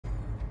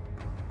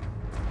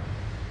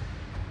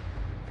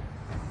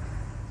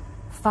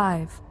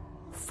5,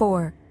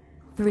 4,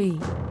 3,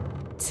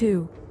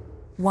 2,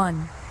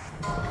 1.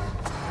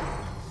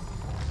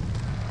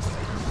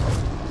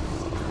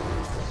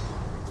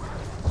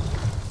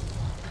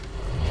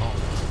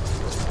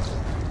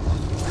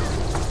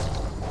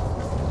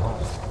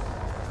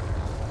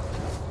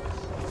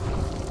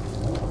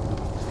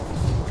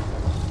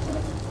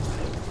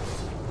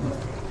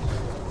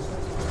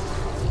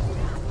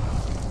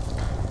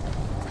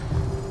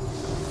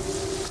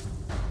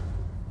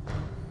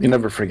 You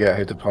never forget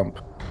how to pump.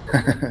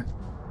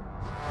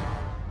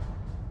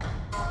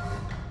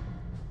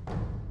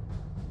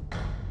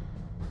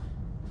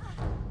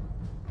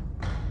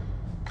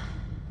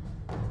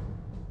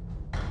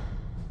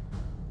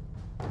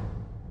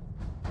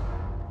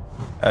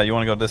 You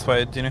want to go this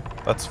way, Genie?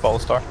 Let's follow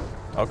Star.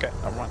 Okay,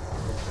 never mind.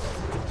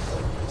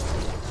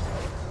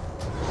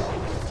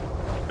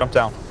 Jump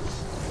down.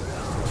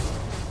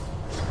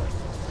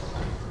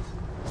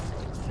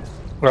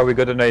 Are we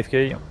good at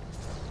AFK?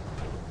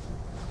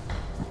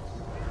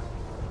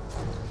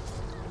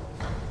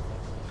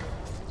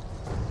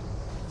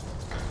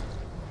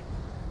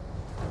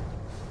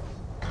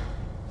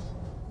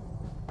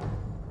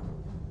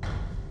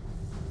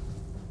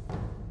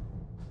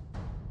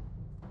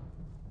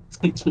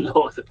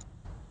 Lord.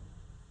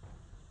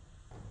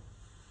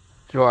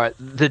 Right,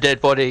 the dead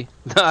body.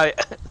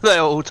 They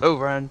auto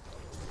ran.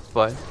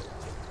 Fine.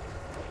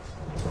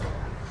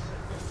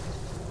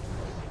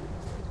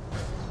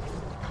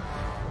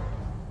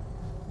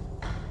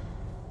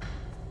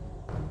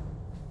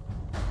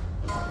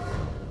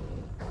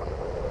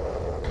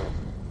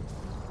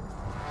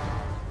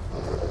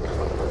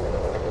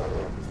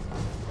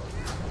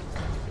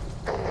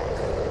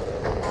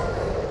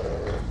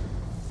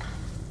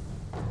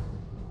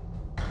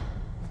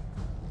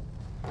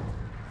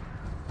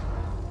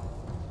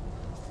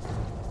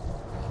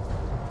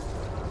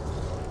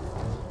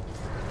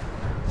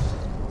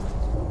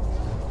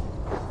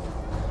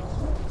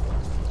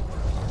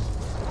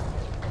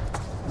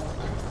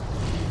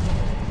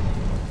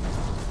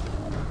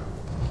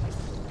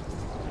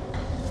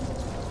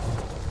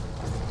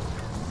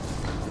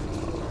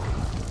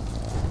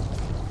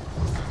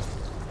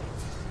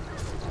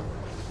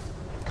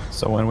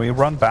 So when we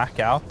run back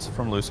out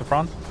from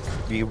Lucifron,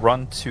 we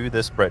run to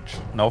this bridge,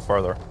 no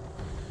further.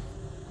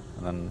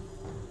 And then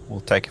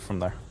we'll take it from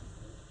there.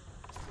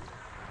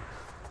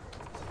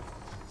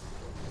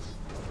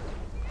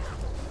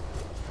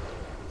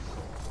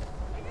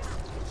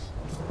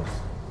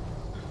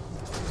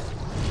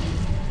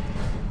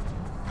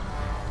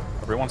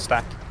 Everyone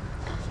stack.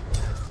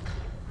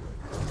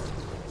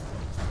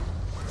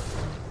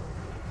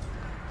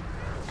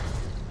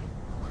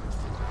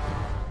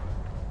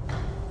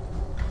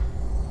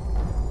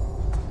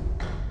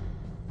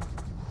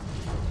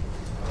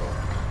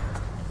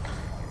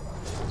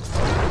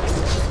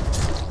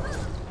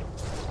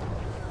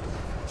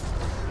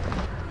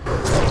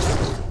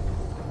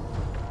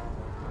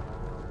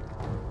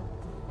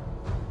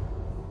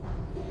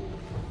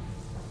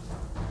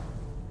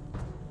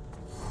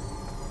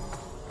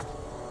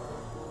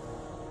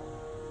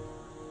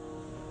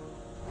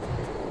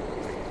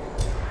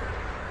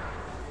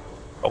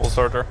 Bubble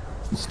sorter.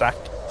 Stack,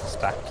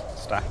 stack,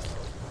 stack.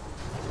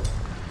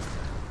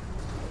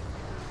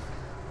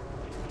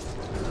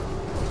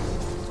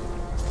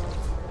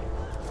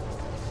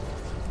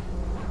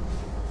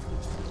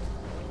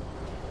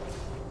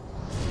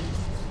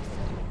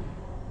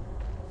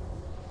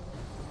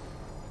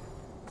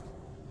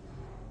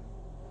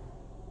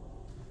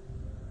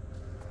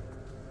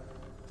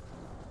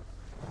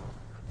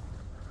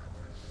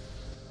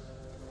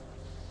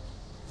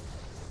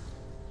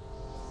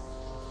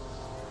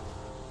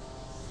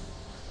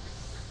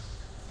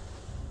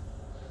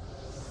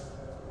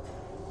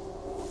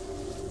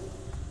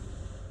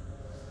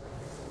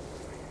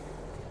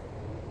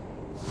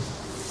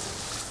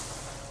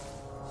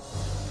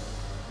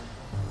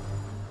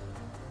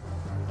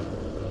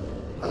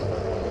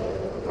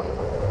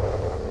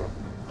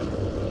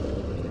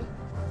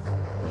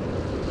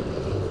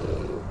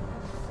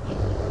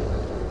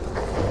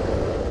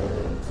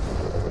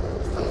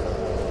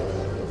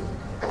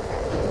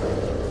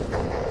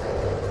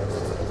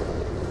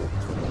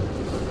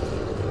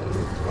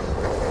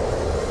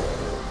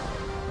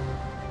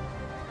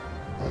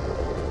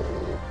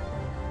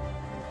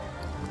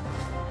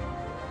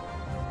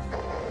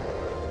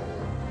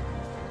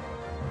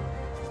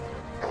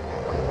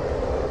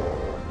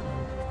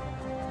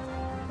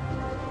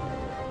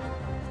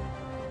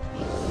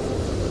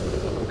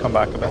 Come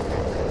back a bit.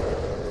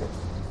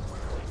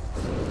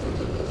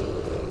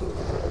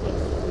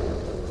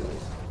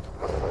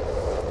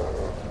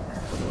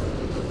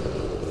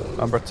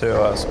 Remember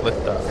to split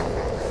the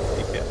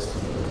DPS.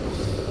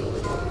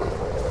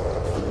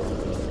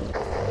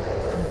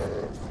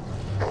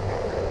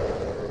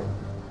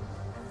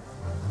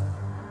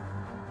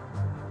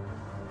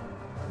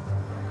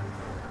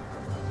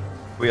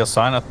 We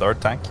assign a third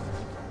tank.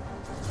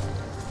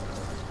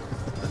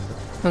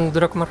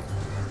 Druk maar.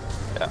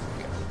 Yeah.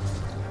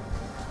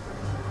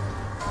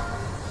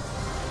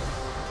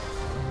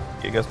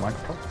 Giga's mind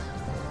control.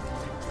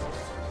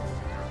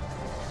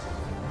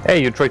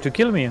 Hey, you tried to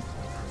kill me.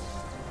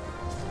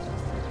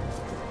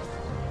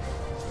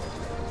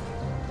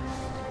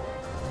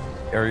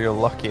 You're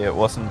lucky it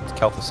wasn't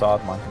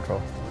Kel'Thuzad mind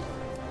control.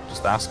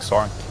 Just ask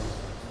Soren.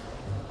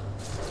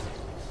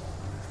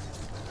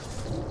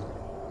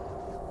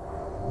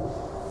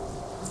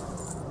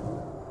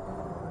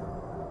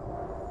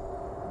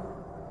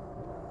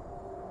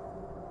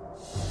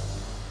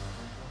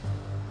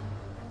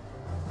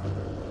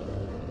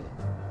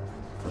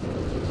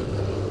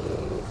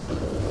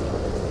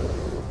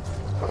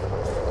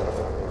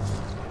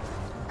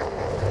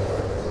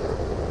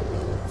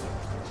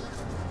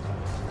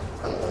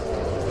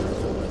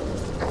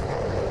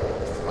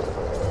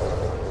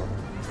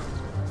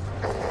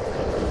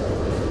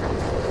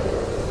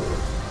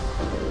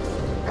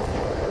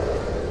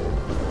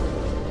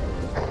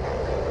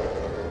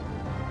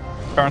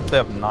 Currently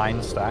have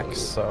 9 stacks,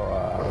 so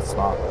it's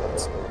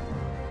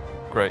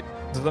great.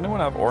 Does anyone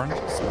have oranges?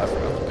 I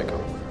forgot to pick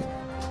up.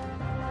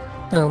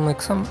 I'll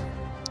make some.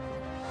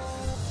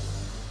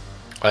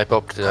 I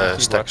popped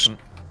stacks.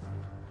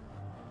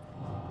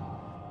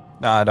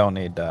 No, I don't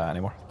need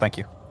any more. Thank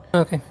you.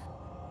 Okay.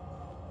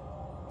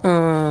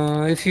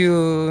 If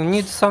you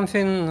need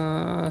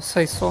something,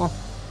 say so.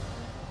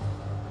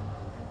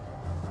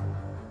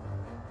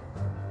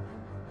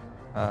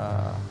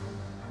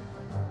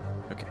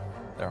 Okay,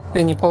 there.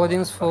 Any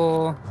paladins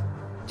for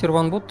tier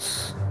 1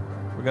 boots?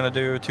 We're gonna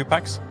do 2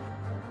 packs.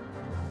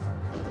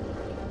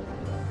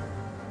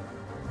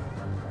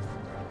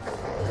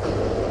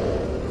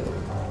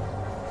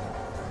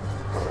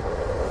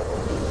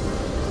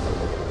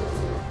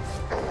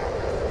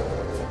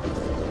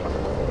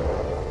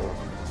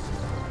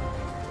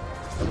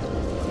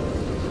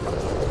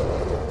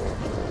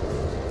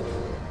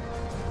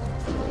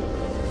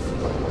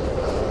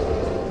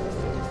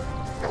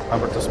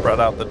 Remember to spread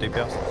out the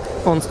DPS.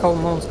 On skull,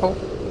 no on skull.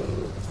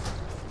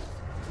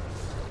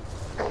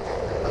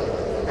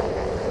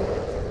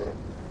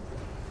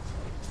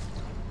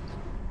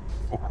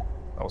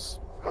 Ooh,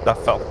 that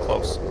felt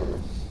close.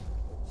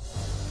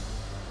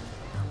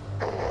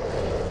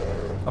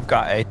 I've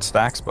got 8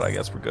 stacks, but I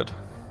guess we're good.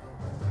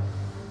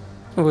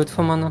 Wait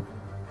for mana.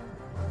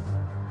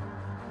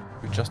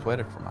 We just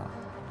waited for mana.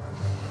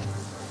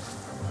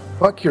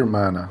 Fuck your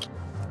mana.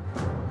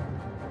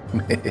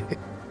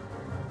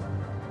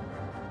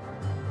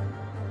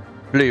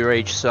 Blue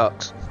Rage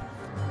sucks.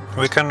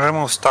 We can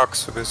remove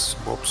stacks with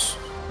bobs.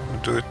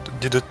 We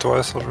did it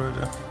twice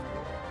already.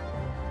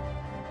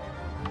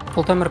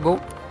 Full timer, go.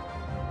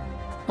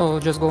 Oh,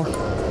 just go.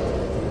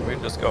 We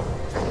just go.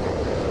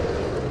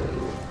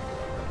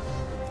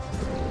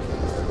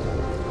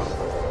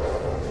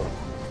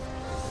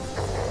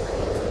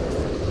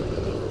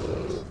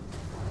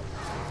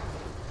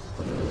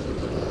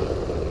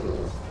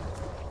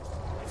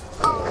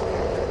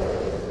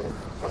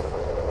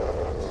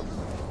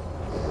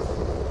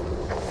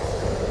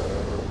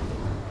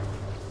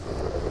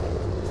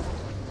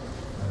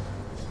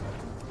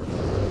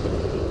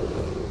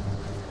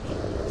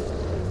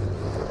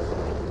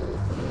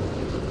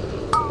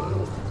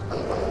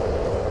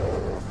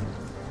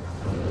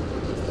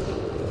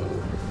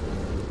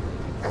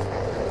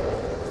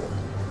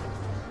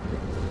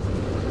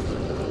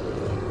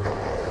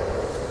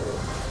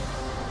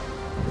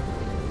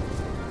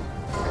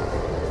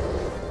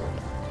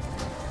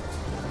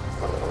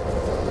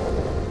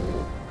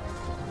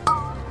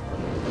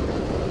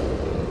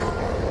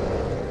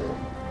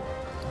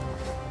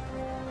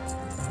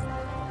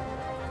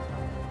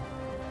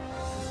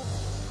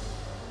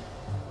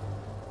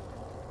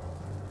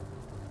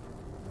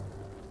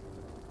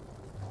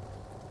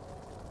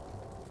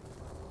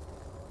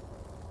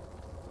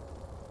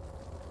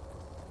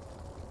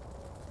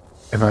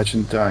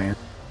 Imagine dying.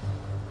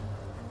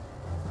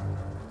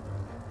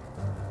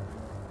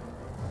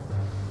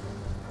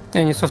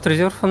 Any soft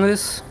reserve on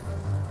this?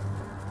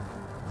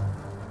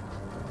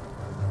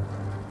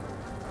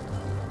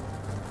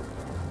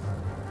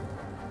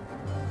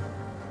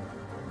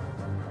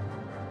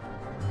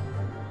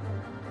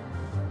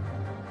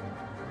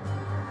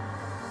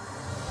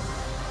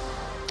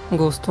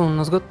 Ghost у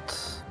нас год.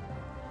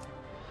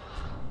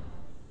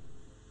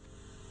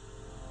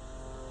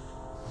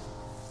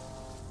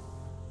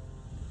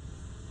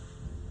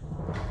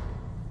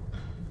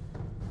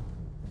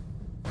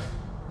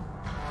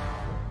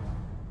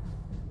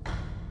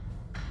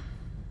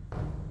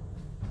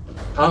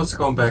 Oh, it's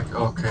going back.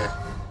 Okay.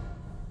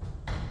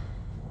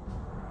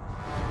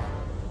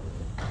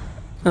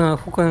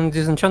 Who can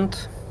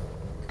disenchant?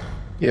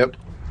 Yep,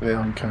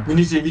 yeah, okay. We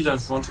need den wieder in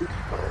front.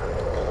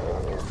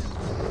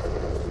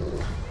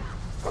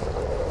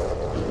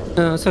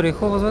 Sorry,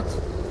 who was that?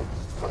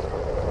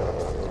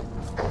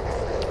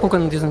 Who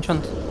can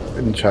disenchant?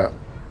 In chat.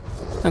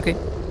 Okay.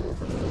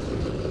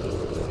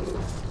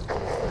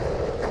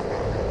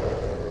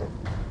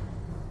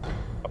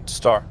 Come to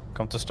star.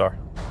 Come to star.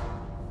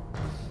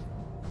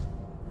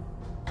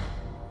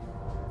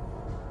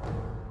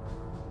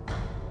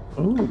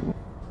 Ooh.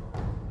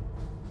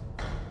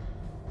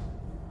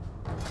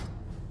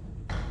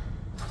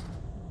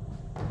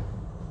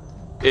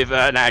 if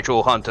an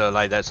actual hunter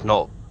like that's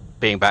not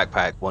being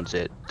backpacked wants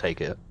it,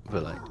 take it.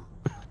 But like,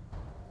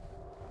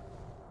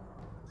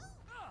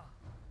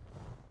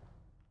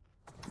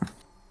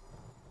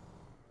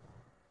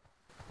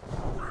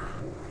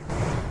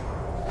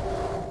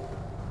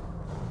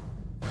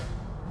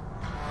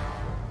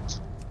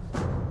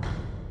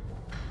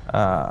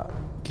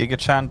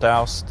 Giga-chan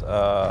doused.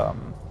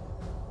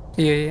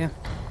 Yeah.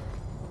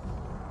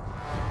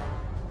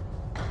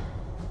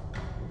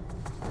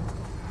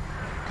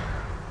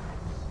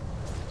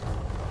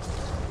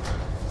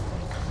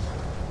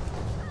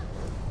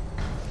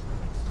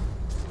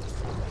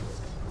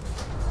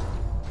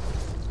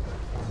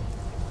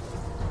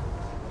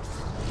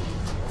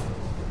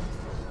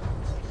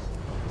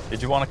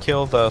 Did you want to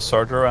kill the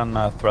soldier and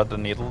thread the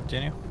needle,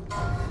 Geniu?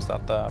 Is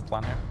that the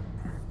plan here?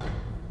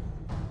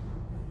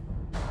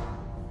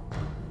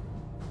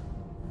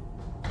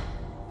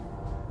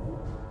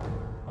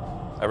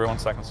 Everyone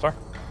second star.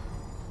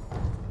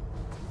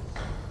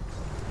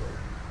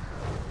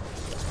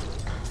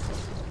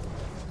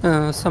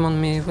 Summon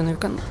me when you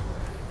can.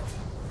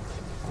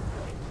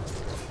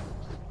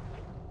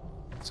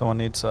 Someone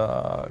needs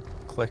a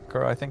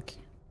clicker, I think.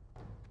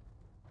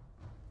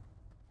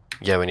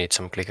 Yeah, we need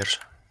some clickers.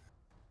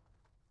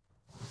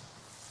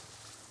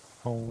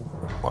 Oh,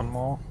 one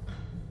more.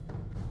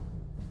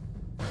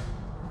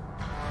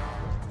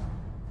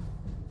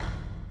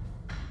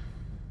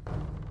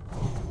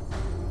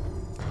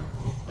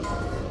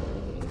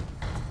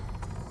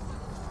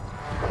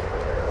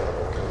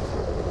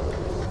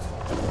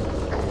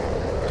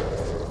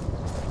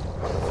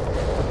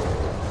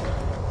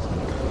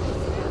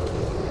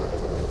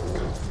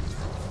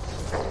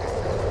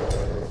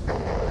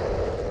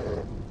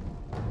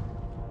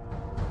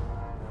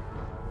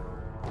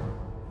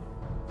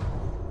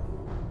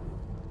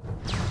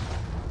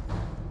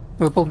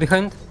 We pull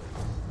behind.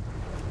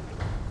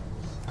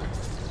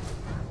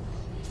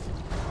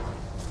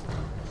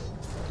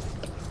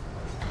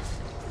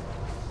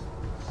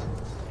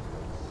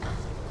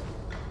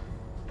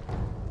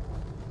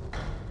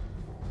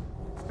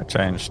 I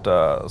changed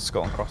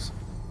skull and cross.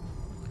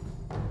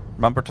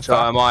 Remember to so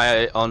am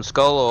I on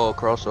skull or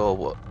cross or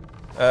what?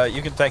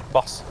 you can take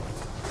boss.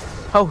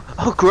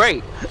 Oh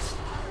great!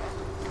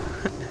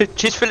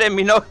 Just for letting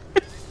me know.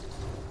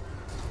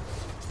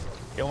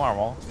 Kill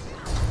normal.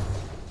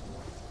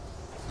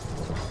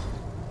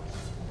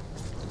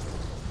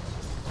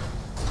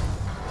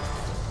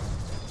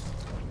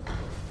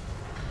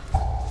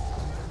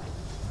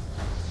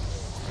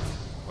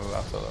 Move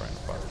out to the range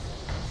part.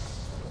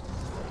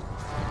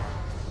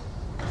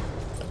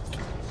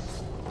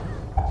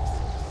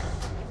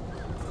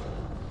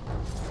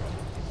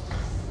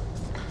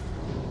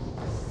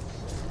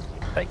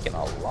 Taking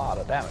a lot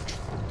of damage.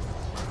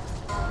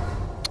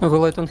 We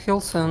light on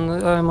heals and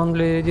I'm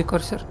only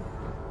decursor.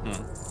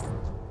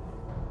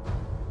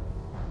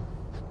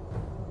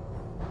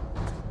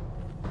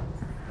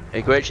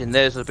 Hey Gretchen,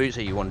 there's the boots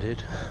that you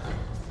wanted.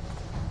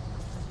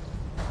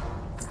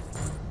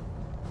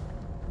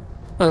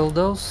 I'll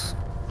dose.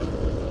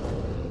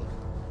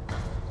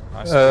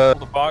 Nice. Kill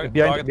the bug,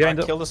 behind bug,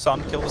 the- kill the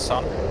sun, kill the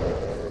sun.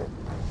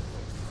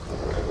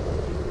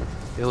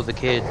 Build the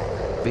kid,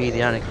 be the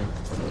Anakin.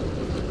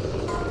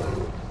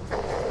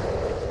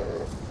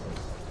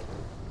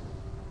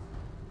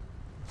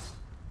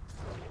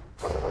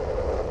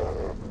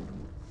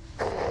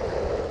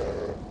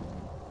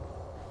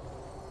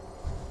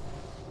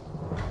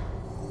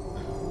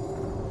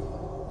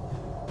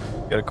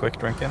 Get a quick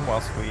drink in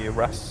whilst we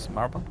rest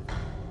Marabon.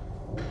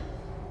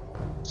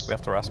 We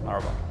have to rest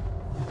Marabon.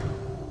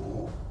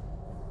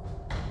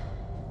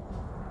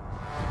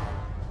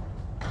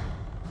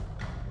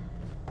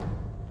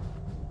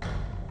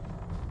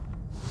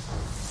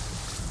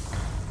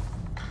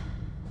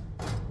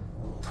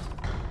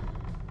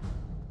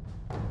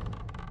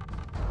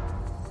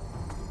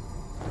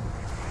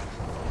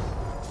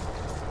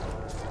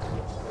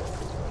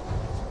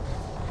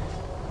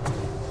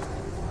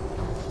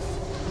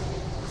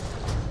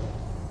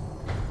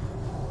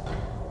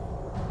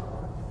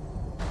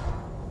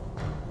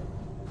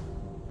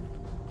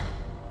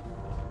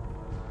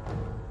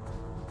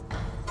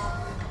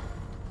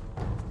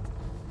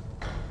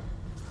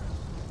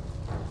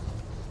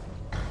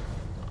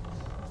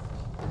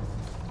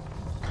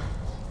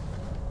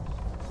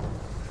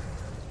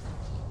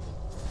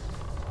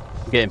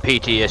 I'm getting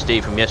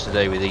PTSD from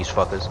yesterday with these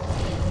fuckers.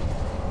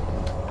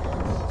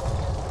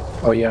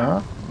 Oh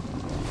yeah?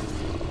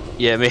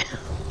 Yeah, me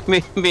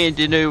and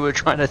Dinu were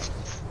trying to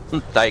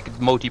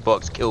like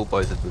multi-box kill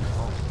both of them.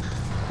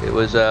 It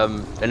was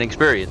an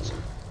experience.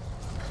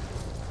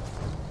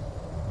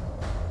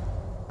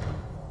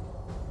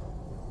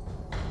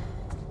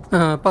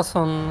 Pass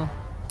on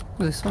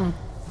this one.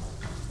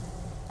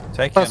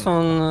 Pass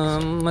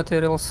on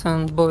materials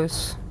and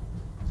boys.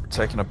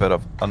 Taking a bit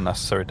of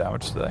unnecessary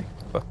damage today,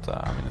 but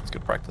I mean it's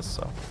good practice,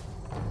 so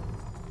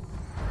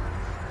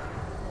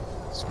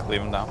just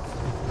leave him down.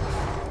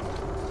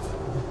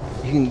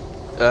 You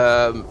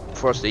can,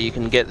 Frosty, you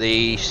can get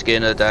the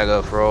Skinner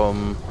dagger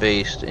from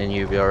Beast in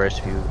UVRS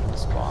if you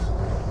Spawn.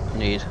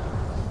 need?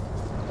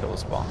 Kill a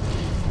spawn.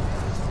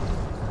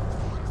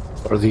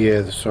 Or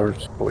the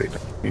swords. Oh, wait,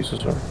 use a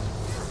sword.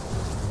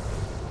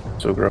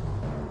 So gross.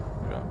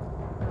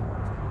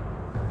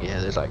 Yeah,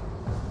 there's like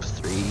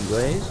 3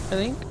 ways, I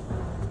think.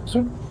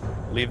 So,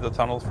 Leave the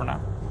tunnel for now.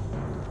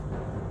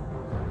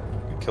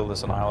 You kill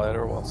this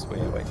annihilator whilst we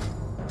wait.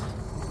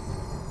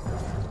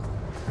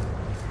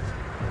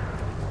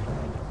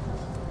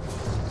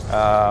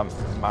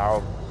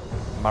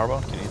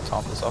 Marrowbone, can you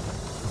top this up?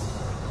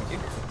 Thank you.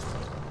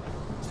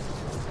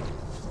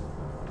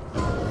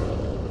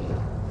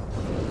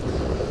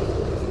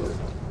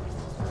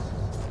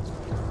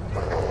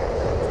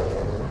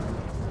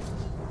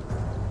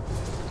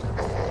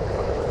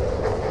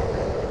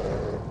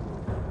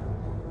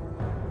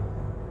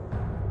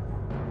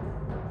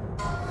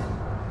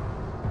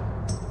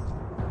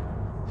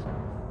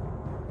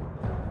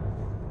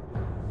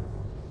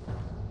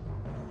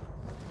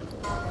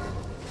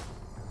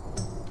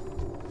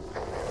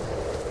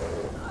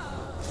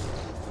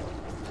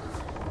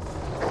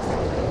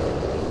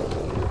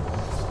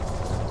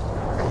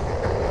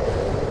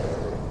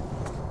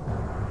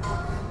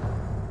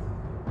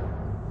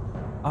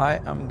 I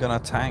am gonna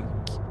tank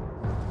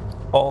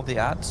all the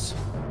ads.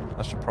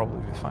 That should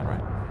probably be fine,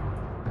 right?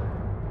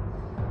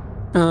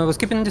 Was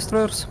keeping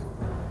destroyers?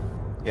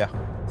 Yeah,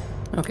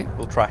 Okay.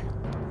 we'll try.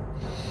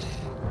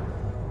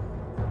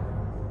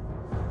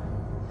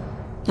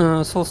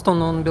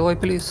 Soulstone on Belay,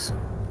 please.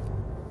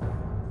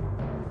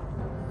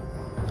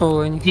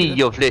 Oh, I need See to...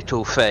 your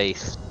little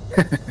face.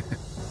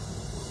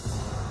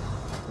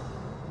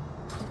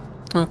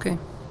 Okay.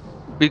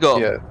 We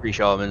got Yeah. 3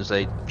 shamans,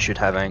 they should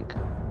have Ank.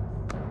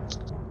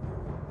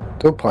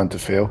 don't plan to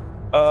fail.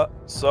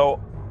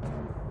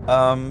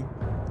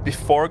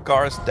 Before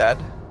Gar's dead,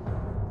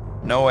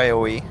 no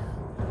AoE,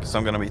 because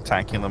I'm gonna be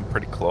tanking them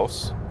pretty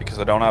close, because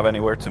I don't have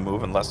anywhere to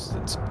move unless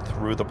it's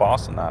through the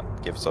boss, and that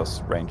gives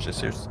us range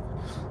issues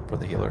for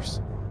the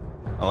healers.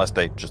 Unless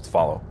they just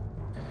follow.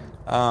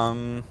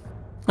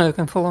 I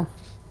can follow.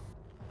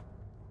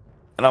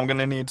 And I'm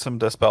gonna need some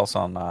dispels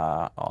on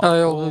I'll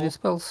do Bull. these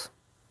spells.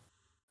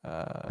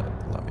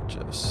 Let me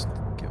just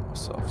give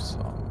myself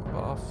some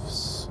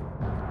buffs.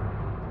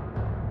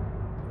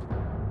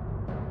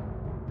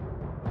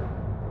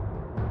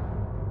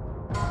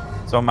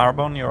 So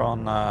Marrowbone, you're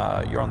on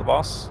the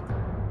boss.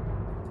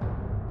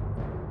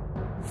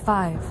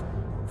 5,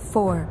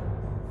 4,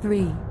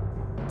 3,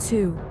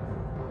 2,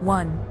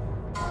 1.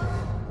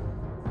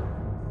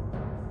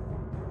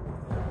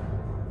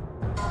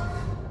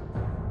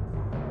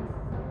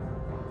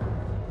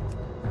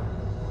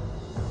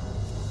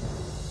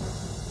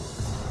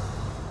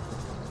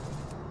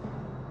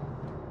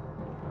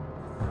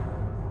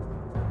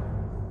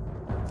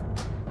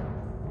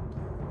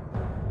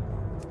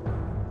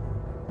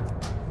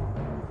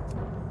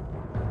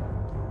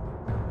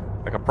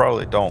 Like, I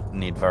probably don't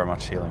need very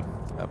much healing,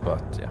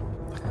 but yeah.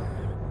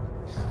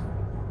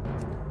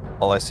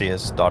 All I see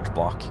is dodge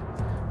block.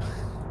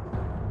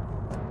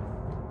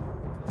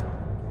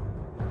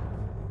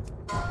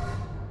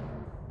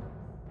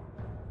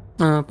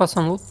 Pass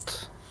on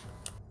loot.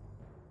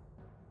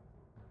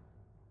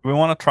 We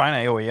want to try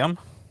an AoE him?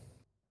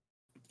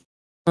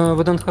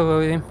 We don't have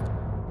a...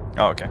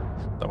 Oh, okay.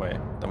 That way,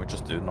 then we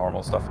just do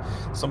normal stuff.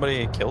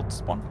 Somebody killed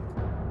one.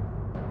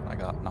 I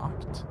got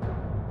knocked.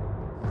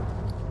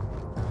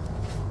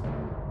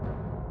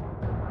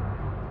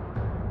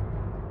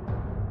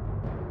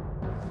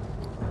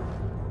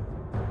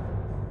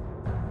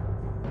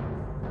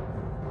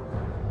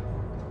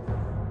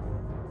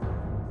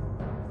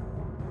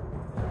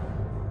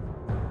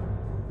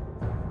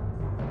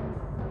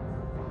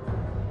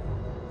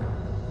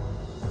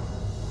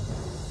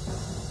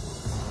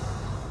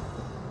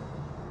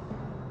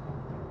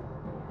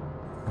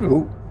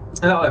 Oh,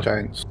 Yeah,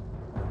 giants.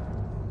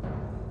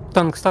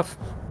 Tank stuff.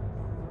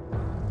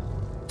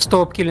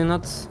 Stop killing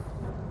nuts.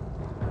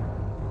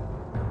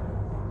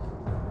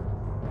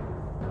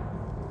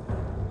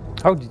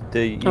 How did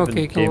they even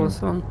Okay, kill came?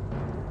 this one.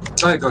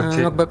 I got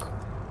kicked. Knockback.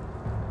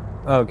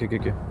 Oh, okay.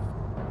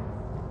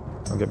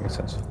 Okay, makes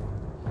sense.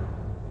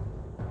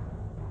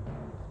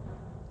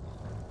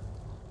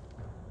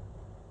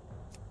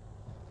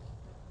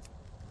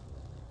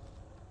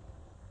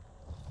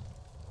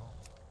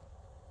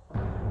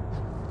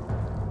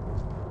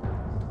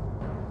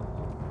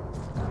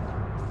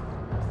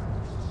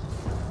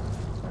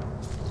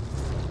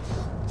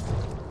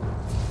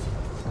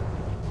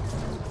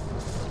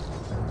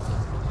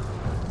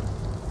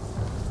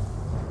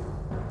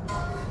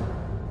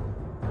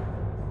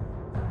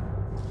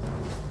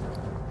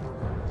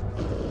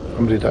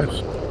 Somebody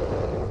dies.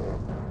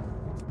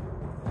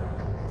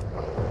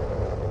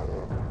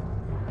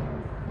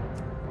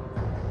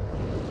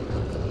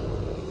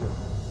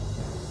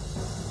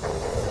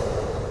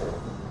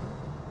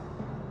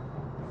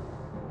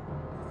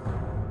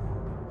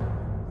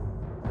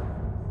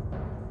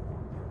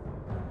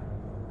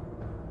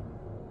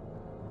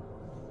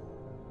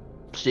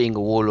 Seeing a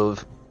wall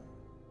of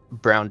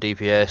brown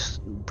DPS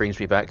brings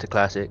me back to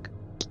classic.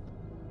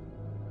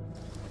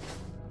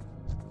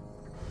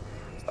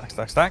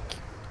 Stack, stack,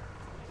 stack.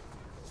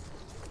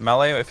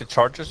 Melee, if it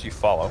charges, you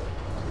follow.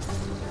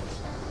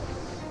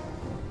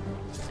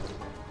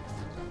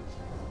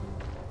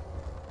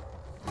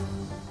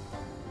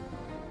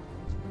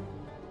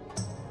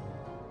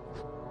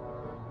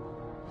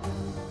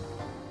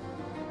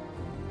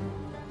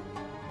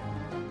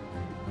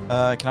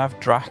 Can I have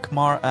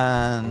Drakmar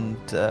and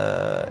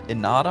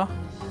Inara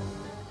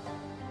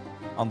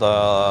on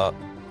the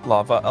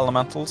lava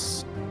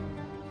elementals?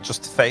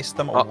 Just face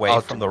them away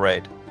from the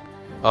raid.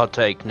 I'll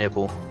take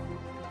Nibble.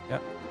 Yeah.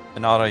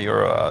 Inara,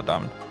 you're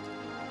diamond.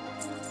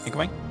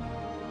 Incoming.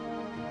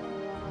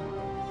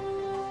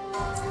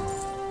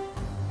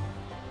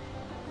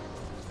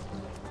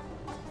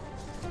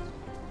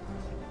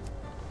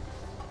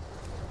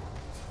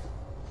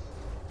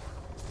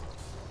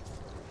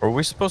 Or are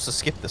we supposed to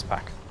skip this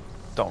pack?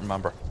 Don't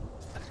remember.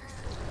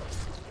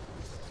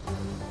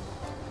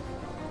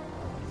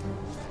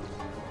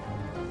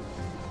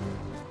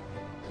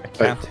 I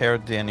can't hear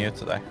DNU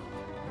today.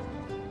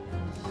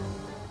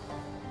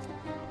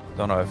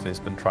 Don't know if he's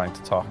been trying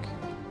to talk.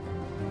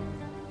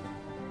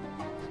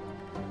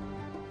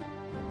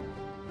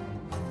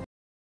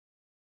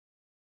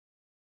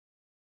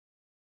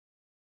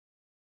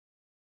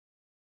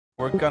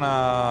 We're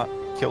gonna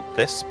kill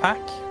this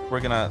pack. We're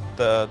gonna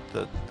the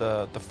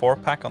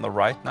 4-pack on the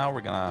right now.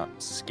 We're gonna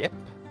skip.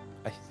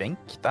 I think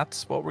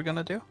that's what we're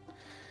gonna do.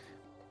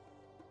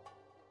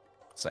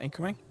 Is that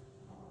incoming?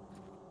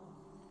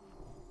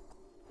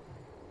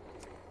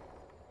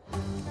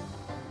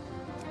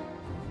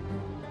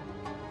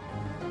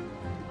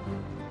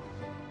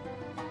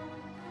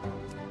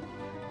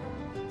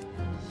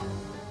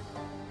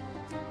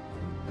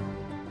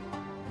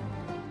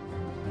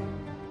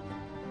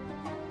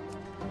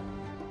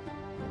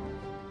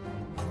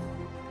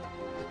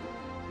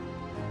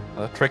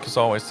 The trick is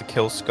always to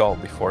kill Skull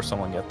before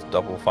someone gets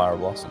double Fire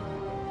Blossom.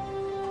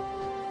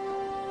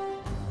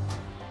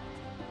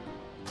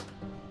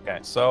 Okay,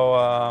 so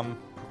I'm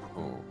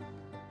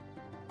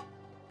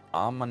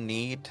gonna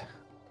need.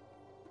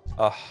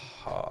 No,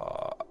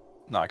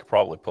 I could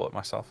probably pull it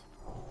myself.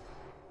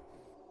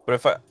 But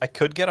if I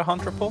could get a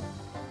Hunter pull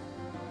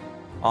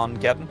on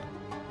Geddon,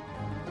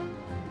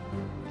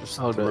 just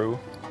through.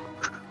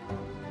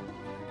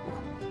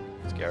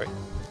 Scary.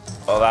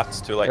 Oh,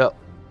 that's too late. Yep.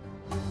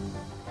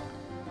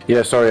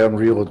 Yeah, sorry, I'm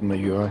reloading my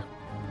UI.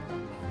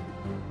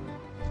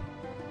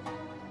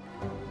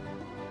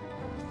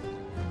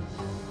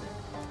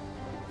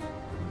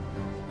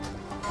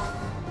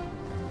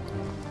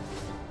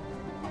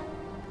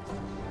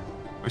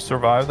 We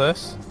survive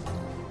this?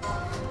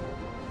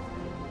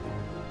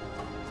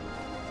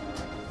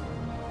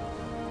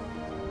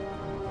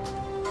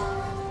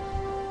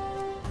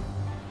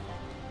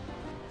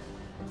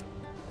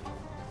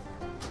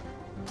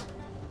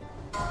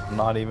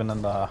 Not even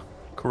in the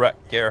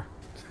correct gear.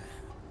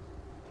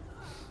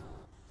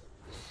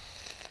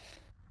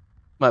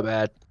 My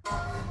bad.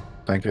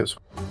 Thank you.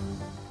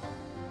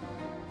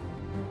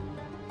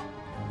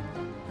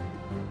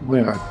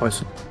 Where am I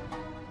placing?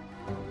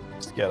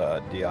 Let's get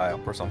a DI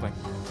up or something.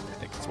 I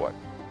think it's what.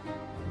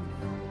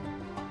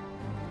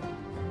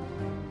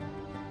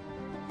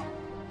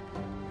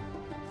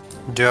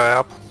 DI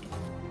up.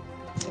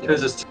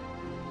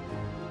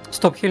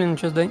 Stop healing,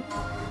 just die.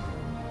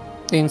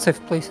 In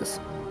safe places.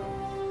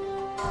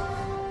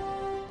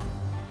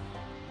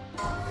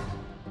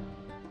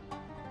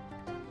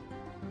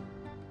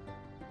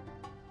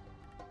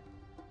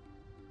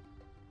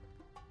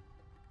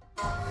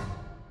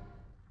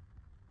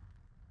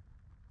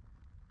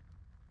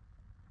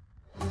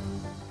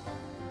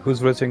 Who's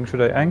blitzing?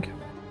 Should I ank?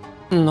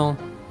 No,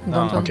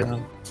 don't.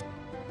 Okay.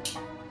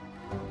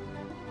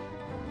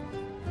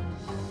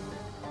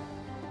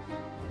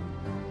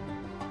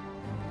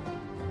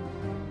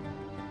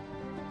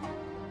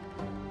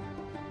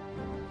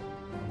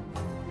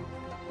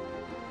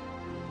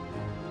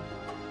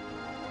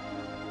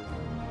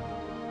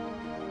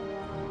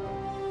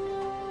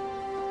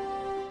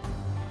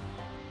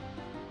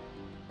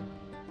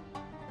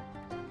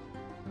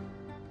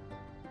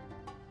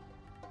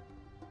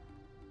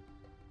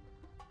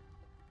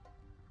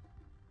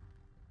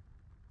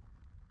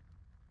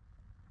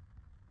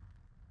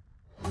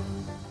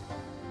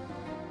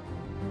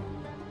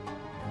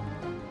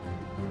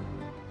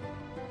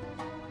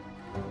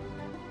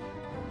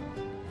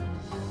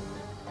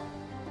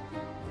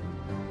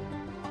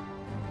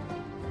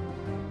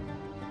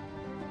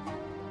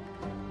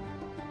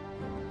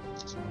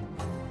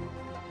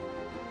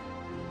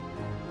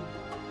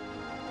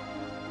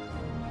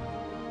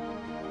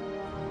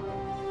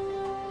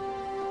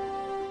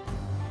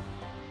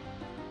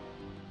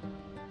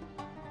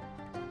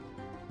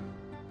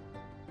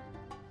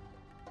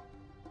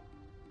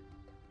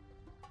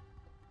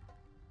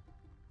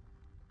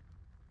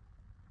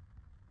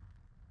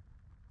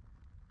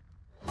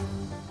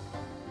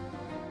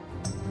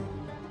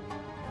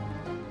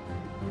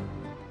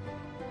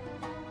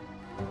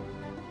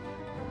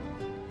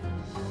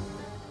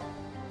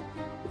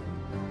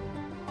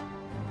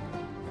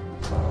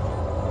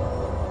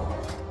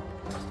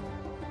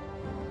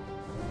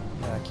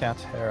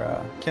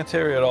 can't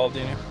hear you at all,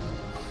 Dino.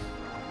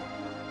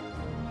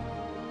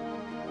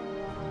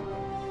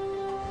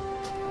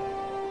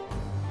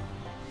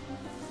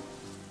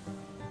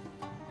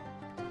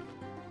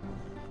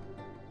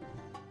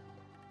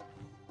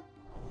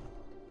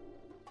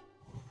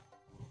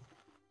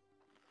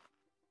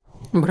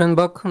 Brain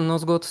bug,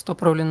 nose got,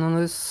 stop rolling on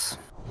this.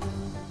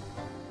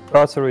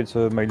 Ah, sorry, it's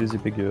my lazy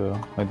pig,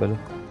 my bad.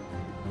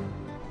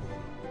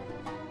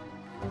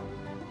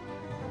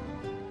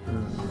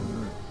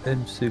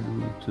 MC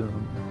loot.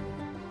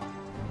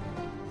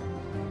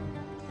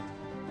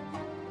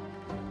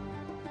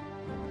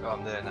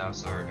 I'm there now,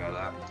 sorry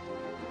about that.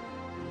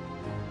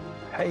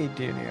 Hey,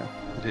 Dino.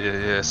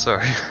 Yeah,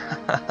 sorry.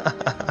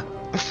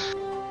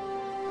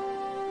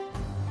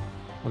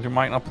 Was your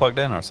mic not plugged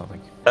in or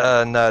something?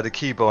 No, the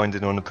key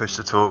binding on the push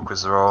to talk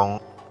was wrong.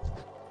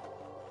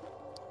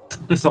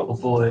 It's not the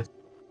boy.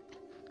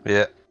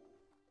 Yeah.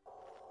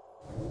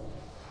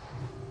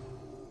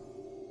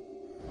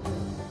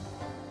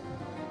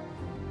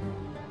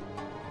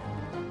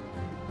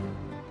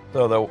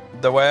 So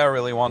the way I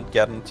really want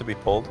Geddon to be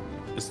pulled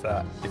is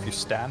that if you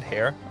stand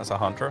here as a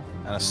hunter,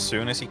 and as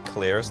soon as he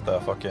clears the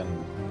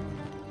fucking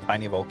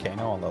tiny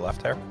volcano on the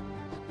left here,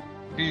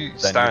 If you Then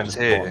stand you just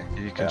here, pull.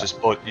 you can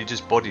Yeah. you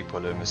just body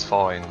pull him. It's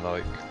fine.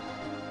 Like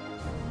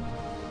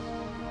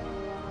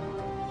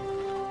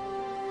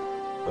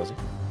does he?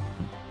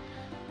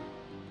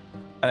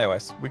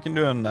 Anyways, we can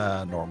do in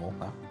normal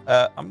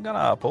now. I'm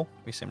gonna pull.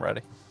 We seem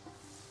ready.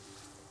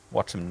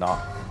 Watch him not.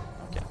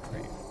 Okay.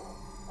 There you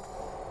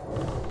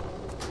go.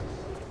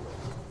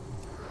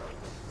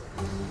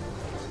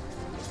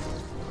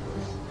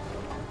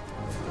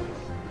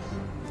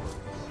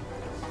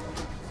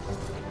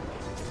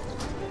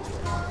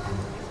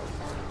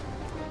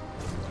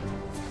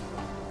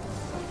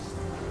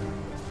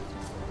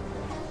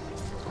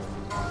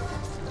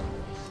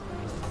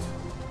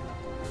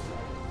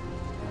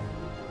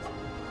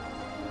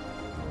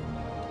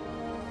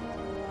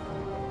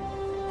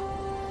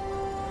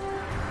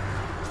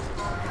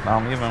 Now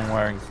I'm even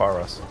wearing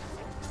Faras.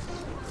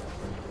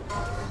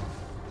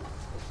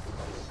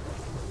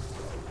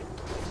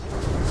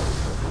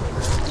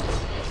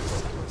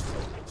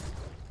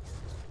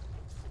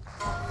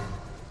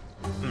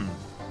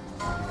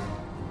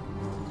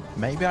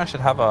 Maybe I should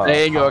have a.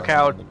 Hey, you're a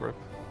coward. in the group.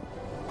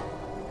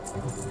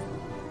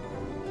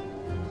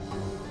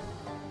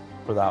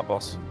 For that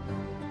boss.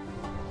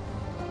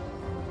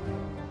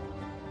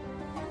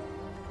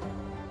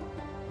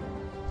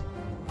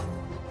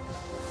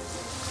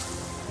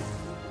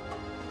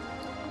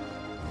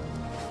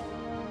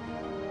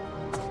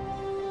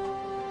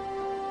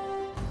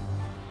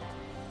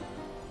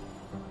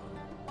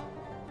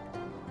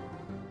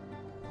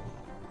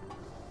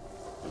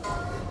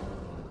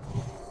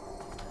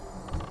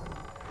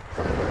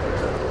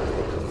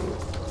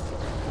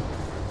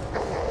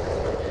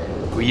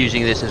 We're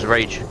using this as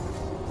rage.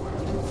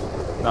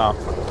 No.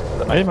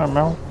 Allez, ma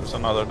mère. There's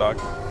another dog.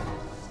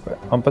 Ouais,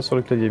 on passe sur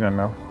le clavier, ma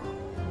mère.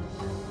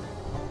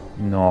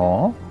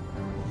 Non.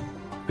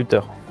 Plus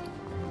tard.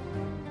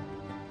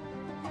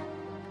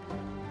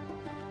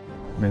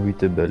 Mais oui,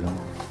 t'es belle.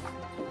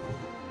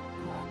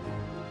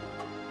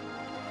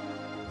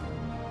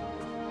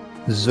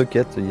 The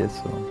cat,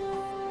 yes.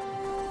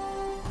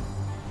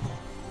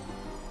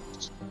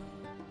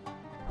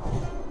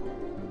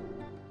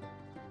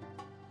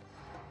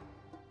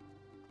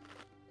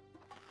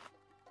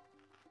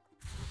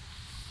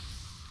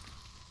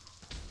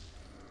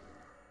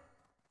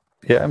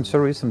 Yeah, I'm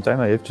sorry, sometimes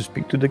I have to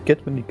speak to the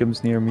cat when he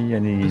comes near me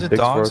and he The begs for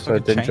dog's our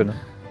fucking attention.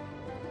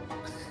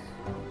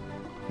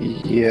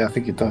 Yeah, I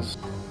think it does.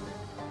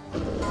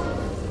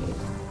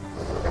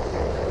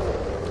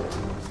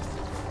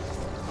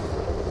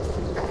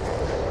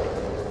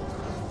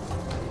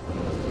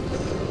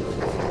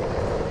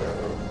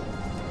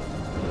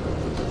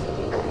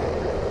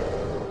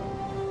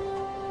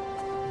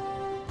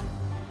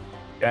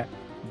 Yeah.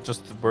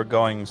 Just we're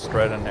going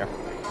straight in there.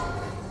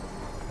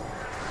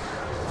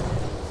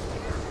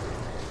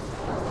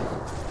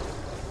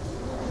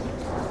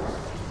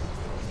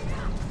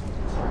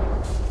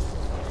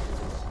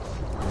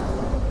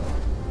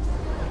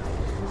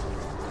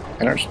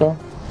 Inner spell?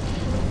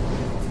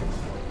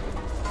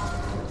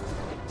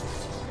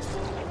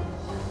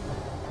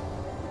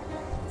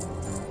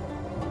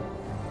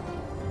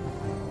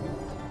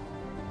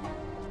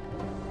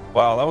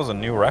 Wow, that was a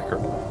new record.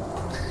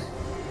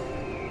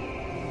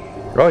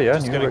 Oh yeah,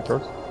 Just new gonna-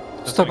 record.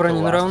 Just Stop gonna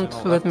kill running last around, and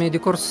all let that. me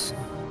decourse.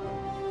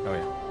 Oh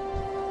yeah.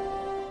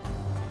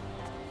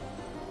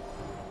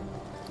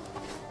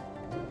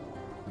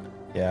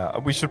 Yeah,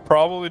 we should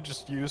probably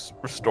just use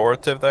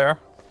restorative there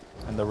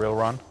in the real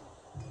run.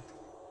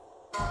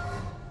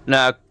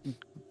 Now,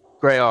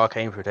 Grey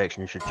Arcane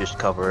Protection should just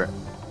cover it.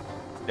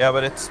 Yeah,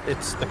 but it's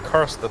the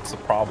curse that's the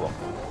problem.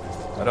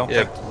 I don't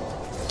Yeah.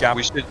 think Gap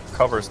We should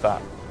covers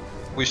that.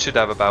 we should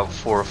have about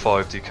 4 or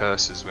 5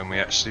 decurses when we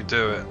actually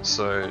do it,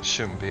 so it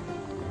shouldn't be.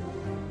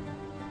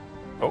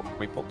 Oh,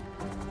 we pulled.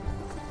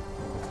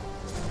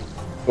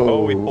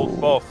 Oh, we pulled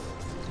both.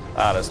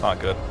 Ah, that's not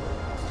good.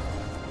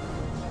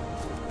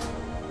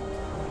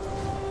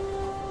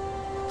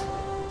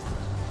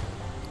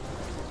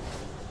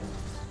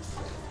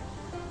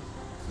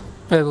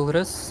 I will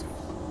rest.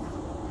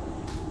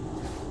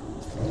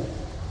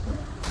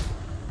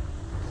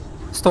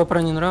 Stop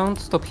running around,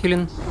 stop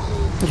healing,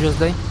 just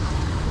die.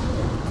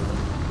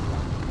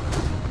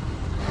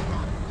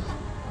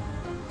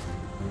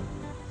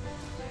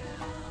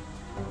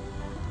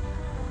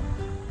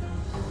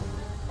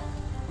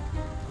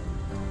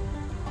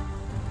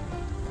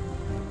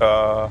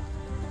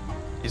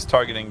 He's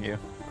targeting you,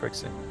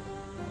 Crixie.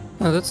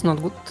 No, that's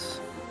not good.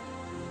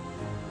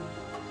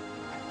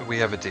 We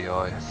have a DI.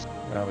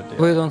 We have a deal.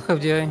 We don't have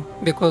DI,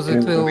 because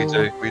it will... We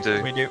do. We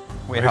do.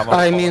 We have a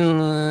I follow.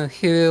 mean,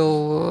 he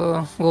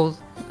will go...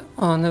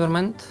 Oh, never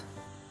mind.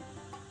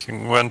 He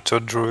went to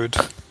Druid.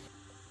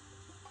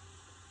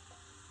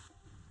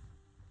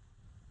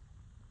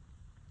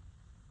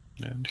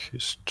 And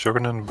he's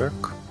jogging back.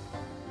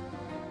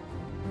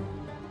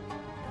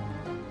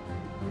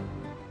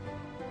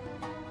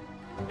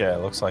 Yeah,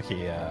 it looks like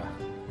he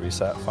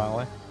reset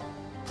finally.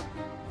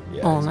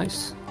 Yeah. Oh, he's-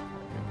 nice.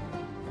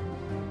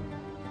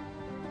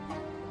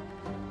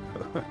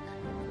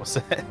 What's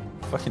that?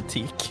 Fucking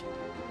teak.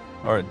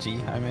 Or a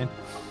G, I mean.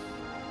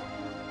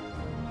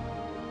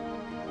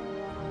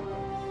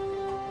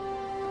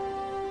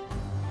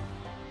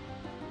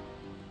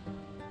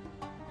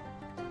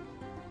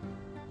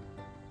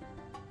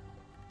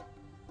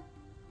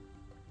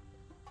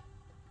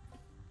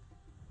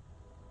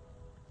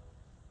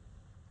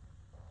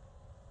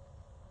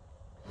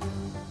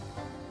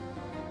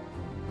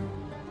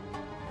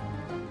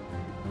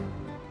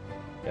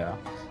 Yeah.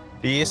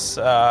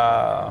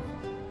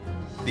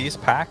 These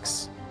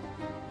packs,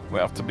 we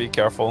have to be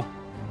careful.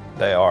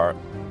 They are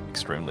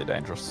extremely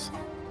dangerous.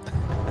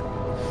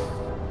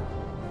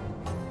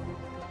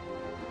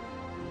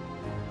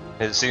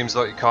 It seems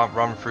like you can't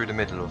run through the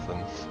middle of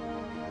them.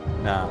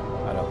 Nah,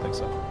 I don't think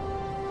so.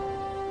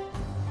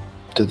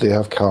 Did they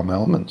have calm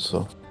elements,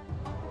 though?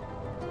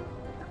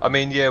 I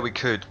mean, yeah, we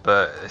could,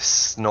 but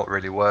it's not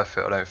really worth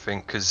it, I don't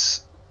think,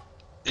 because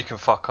you can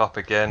fuck up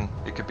again.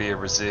 It could be a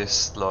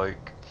resist,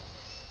 like...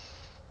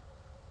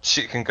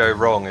 Shit can go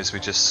wrong, as we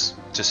just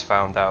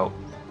found out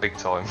big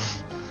time.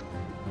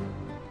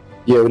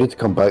 Yeah, we need to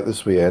come back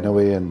this way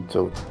anyway and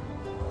to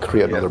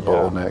create another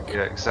bottleneck.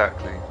 Yeah,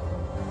 exactly.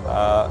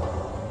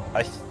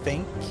 I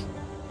think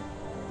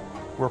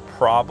we're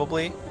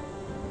probably...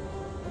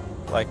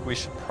 Like, we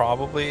should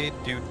probably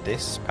do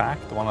this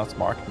pack, the one that's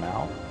marked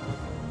now.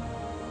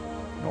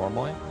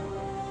 Normally.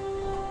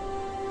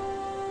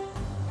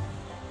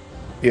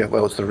 Yeah,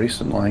 well, it's the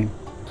recent line.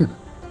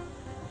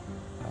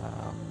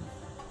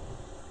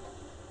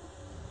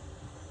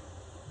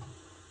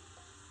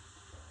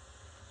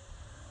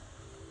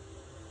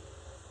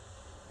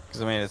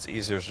 Because, I mean, it's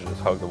easier to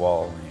just hug the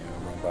wall when you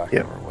run back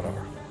Yeah. or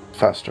whatever.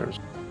 Faster.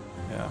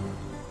 Yeah.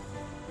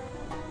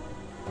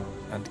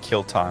 And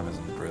kill time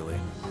isn't really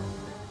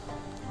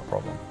a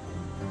problem.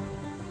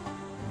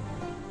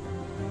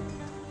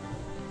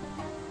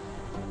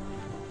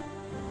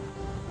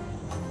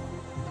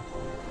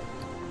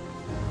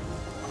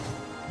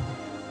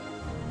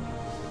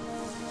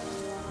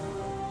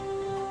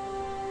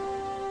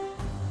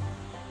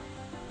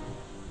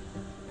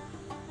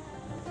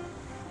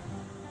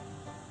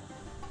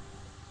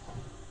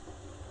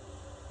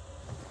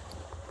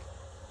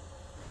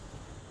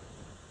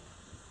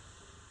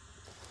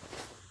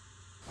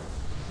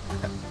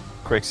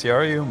 Crixie,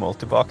 are you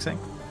multi-boxing?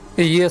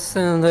 Yes,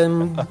 and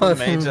I'm Mage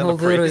buffing and a all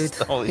the raid. priest,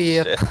 holy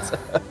Yep. shit.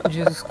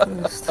 Jesus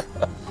Christ.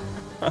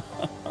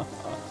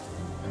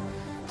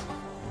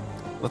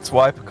 Let's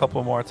wipe a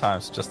couple more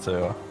times just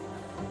to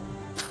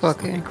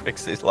Fucking. make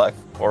Crixie's life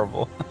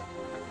horrible.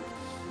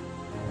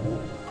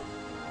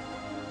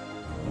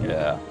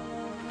 Yeah.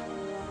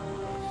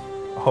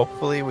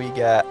 Hopefully we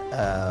get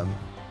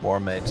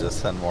more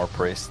mages and more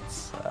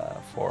priests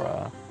for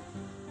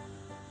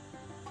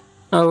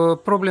Our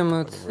problem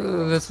is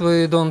that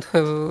we don't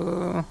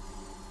have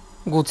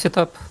good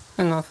setup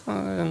enough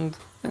and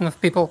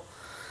enough people,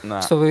 nah.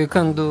 so we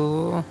can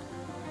do.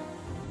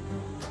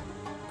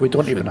 We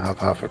don't even have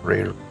half a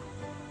raid.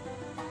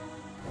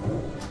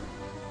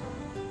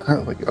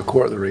 Like a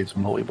quarter of the raid's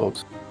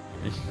multi-box.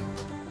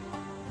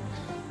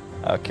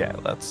 Okay,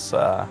 let's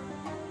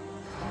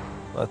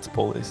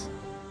pull these.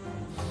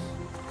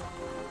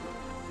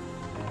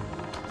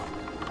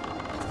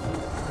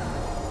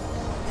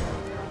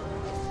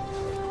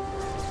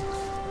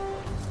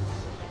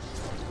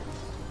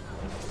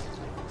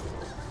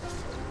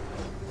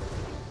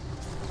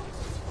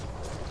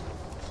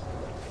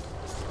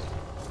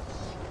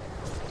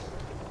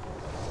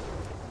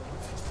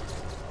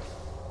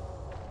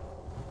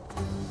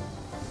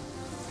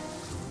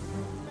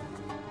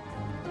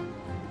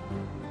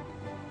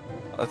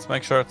 Let's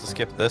make sure to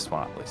skip this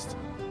one at least.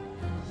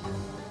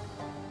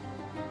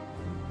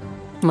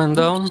 Man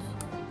down.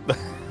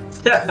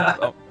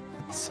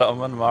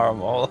 Summon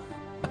Maramol.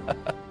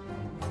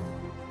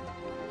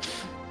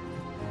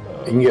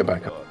 You can get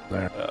back up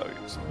there. Oh, we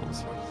just pull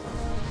this one.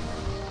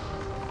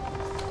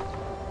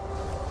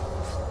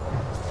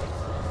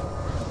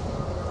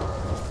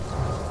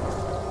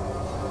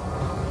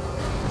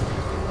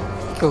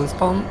 Kill his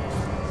spawn.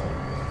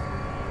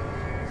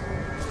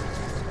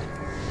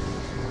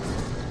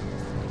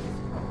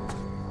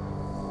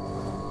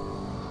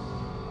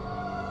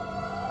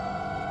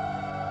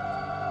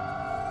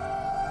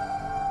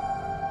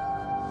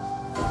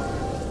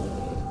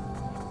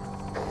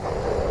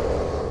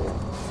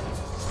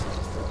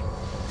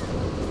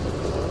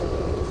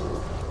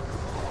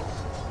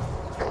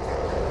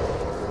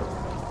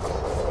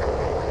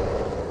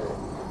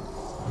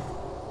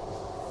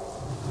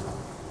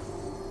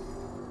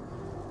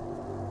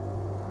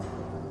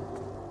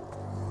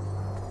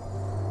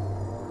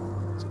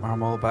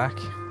 Marmol back?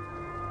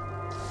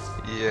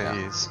 Yeah,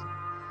 he is.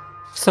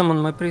 Summon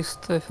my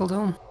priest, I fell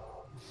down.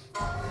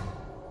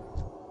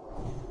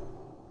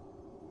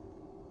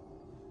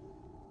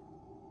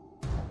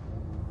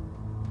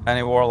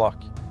 Any warlock?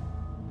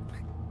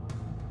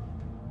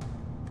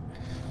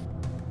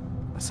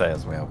 I say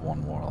as we have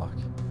one warlock.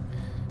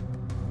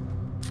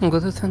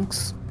 Good,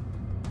 thanks.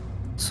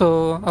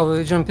 So, are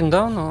we jumping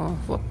down or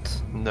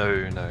what? No,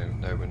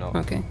 we're not.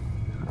 Okay.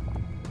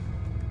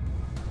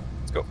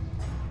 Let's go.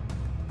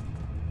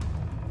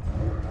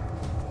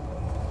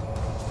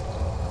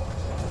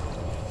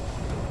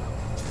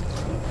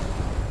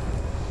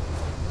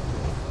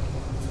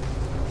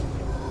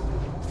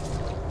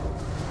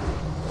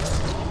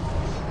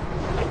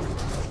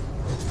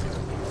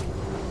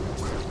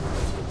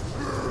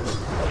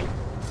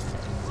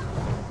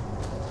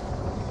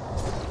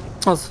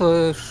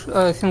 Also,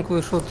 I think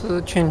we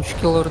should change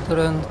kill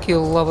order and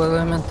kill lava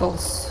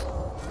elementals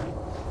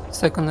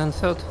second and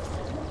third,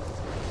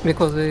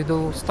 because they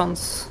do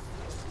stuns.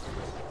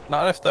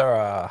 Not if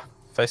they're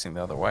facing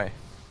the other way.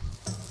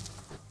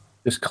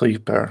 Just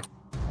cleave bear.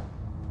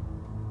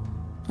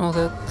 Oh,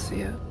 that,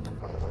 yeah.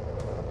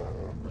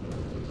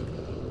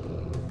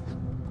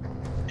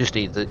 Just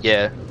need the,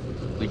 yeah,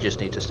 we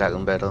just need to stack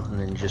them better and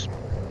then just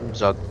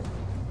zug.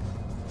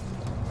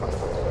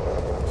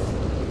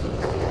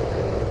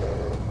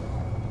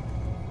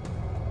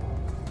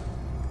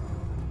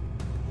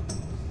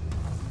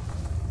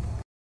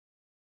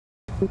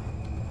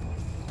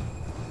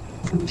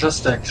 Just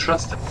stack,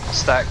 just stack.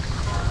 Stack.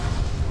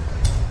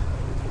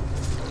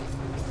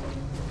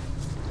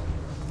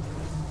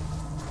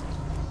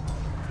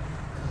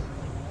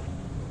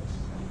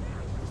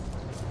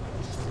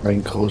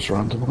 Rain close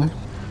randomly.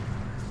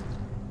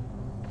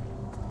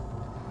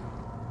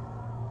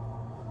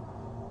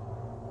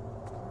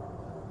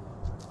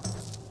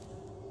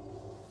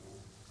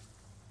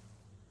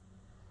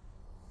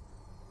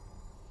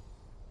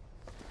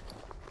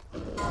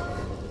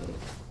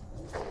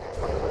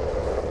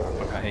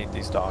 I hate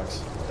these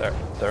dogs.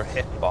 Their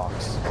hitbox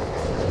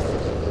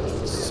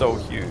is so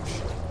huge.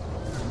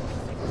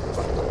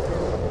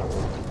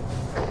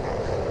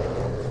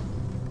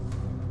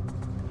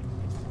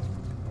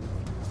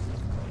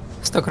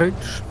 Stack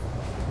rage.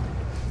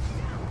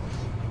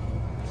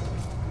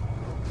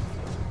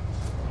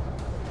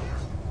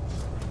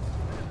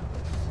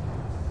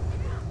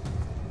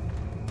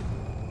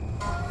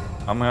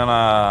 I'm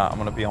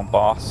gonna be on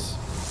boss.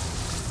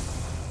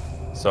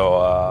 So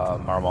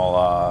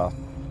Marmol,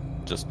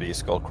 just be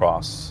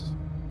Skullcross,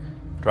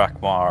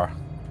 Drakmar,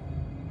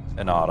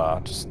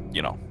 Inada, just,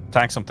 you know,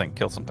 tank something,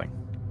 kill something.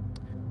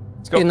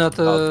 Let's go.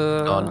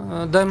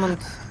 Inata, diamond,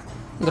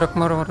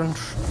 Drakmar orange.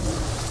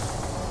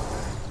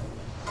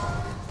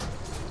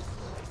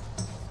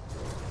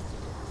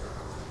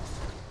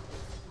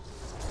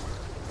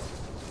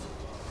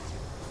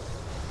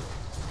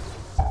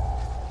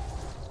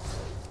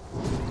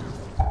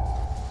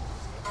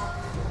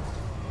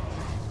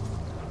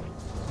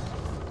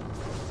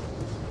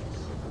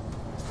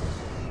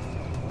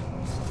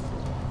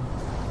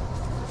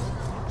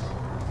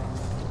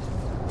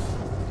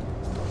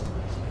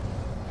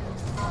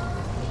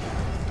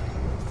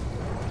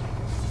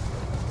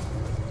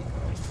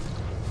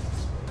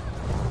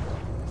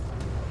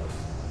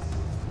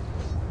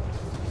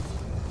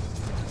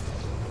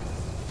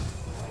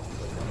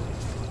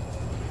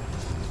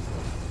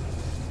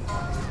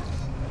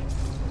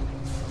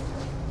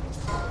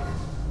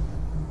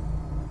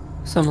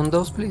 Summon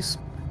those, please.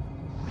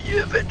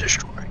 Yeah, event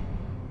destroy.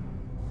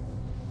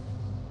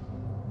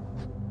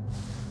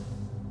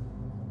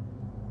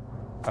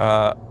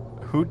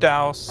 Who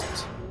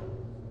doused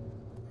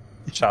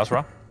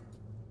Shazra?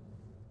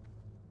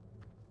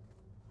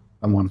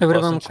 Someone.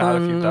 Everyone Chat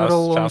if you can doused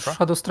roll on Shazra.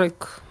 Shadow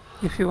Strike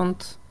if you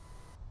want.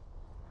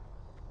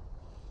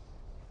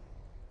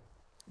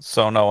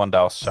 So no one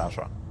doused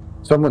Shazra.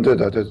 Someone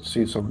did. I did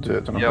see someone do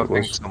it. I don't know Yeah, I who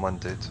it think was. someone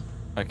did.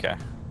 Okay.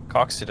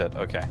 Coxie did,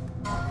 okay.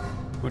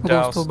 Who Who goes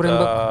doused to bring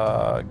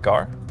back?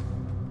 Gar?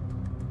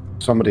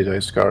 Somebody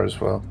did Scar as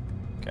well.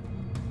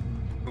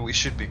 We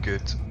should be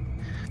good.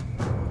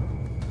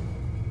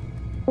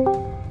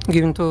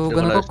 Give him to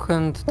Everyone knows. Ganagok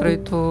and try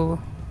to...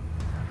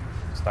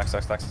 Stack.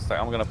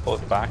 I'm gonna pull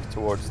it back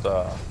towards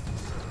the...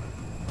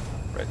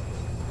 Right.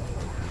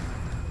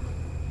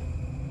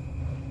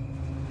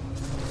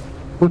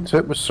 Good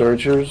tip with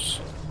Surgers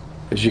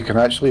is you can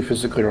actually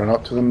physically run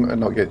up to them and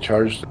not get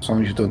charged as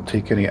long as you don't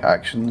take any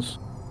actions.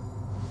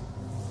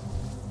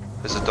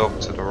 There's a dog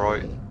to the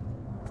right.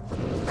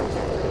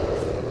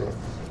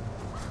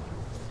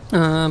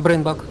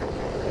 brain bug.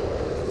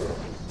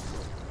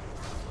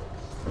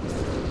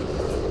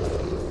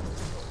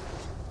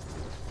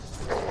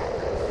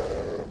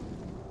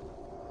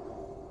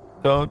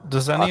 So,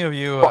 does any of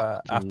you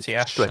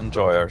FTS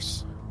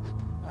enjoyers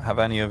have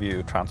any of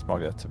you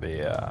transmogged it to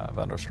be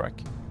Vendor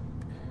Strike?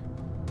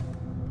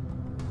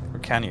 Or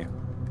can you?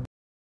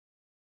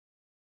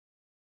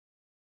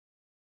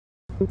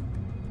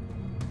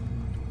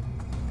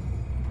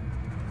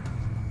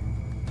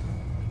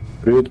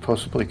 Druid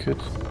possibly could.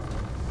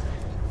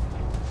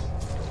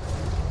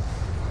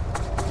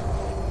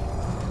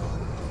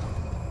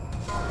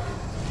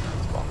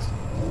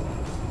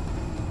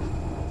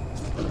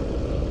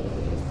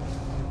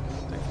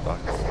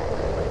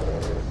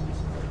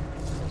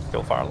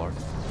 Kill Firelord.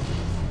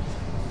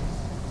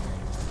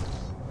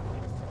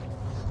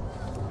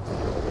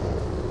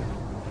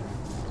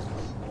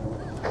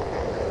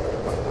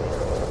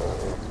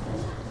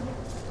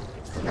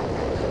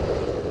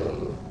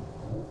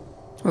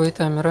 Wait,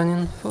 I'm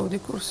running for the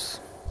course.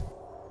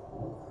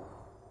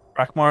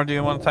 Rackmar, do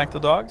you want to tank the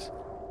dogs?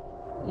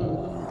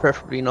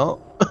 Preferably not.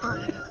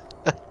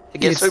 I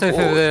get It's so safer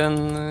bored.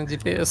 than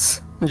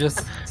DPS.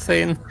 Just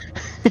saying.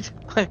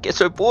 I get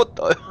so bored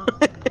though.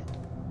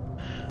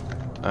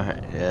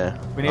 Alright, yeah.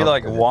 We need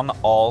like one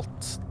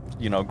alt,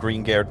 you know,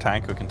 green gear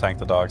tank who can tank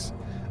the dogs.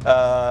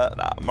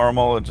 Nah,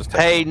 Marmola just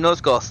take Hey,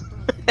 Nosgoth.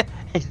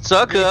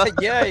 Sucker.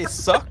 Yeah, he's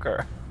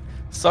Sucker.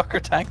 Sucker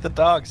tank the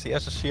dogs. He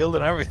has a shield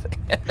and everything.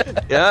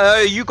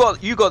 Yeah, you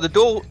got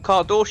the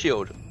car door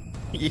shield.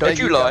 Yeah, Don't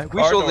you lie. got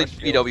We saw car the door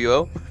shield.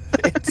 PWO.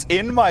 It's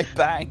in my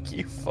bank,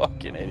 you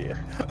fucking idiot.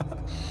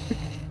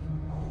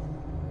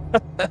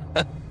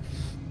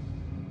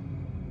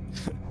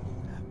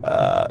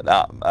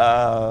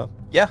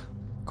 Yeah.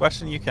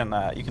 Question, you can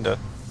do it.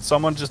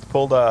 Someone just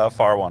pulled a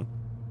far one.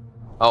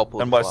 I'll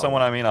pull. And by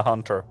someone I mean a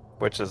hunter,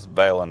 which is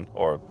Valen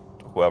or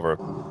whoever.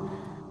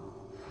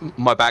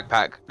 My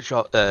backpack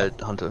shot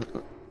hunter.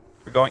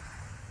 We're going.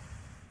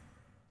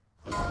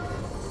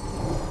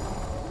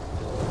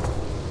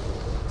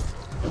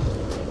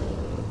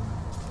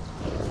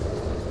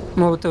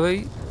 Move it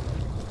away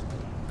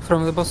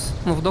from the boss.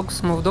 Move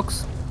dogs, move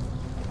dogs.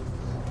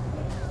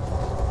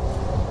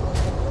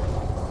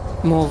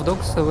 Move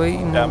dogs away,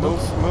 move Yeah,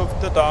 dogs. move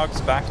the dogs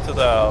back to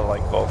the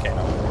like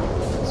volcano,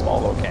 small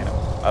volcano.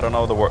 I don't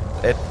know the word.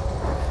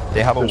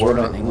 They have a There's word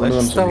one in of English.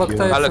 them. Stalactites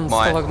and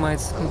Stalagmite.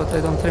 stalagmites, but I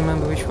don't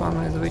remember which one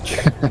is which.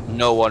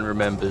 No one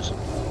remembers.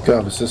 Could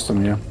have a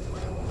system, yeah.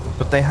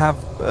 But they have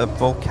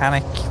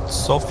volcanic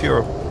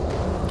sulfur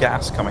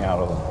gas coming out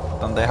of them.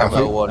 And they have I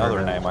think-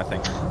 another name, I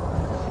think.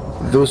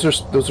 Those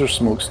are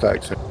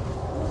smokestacks.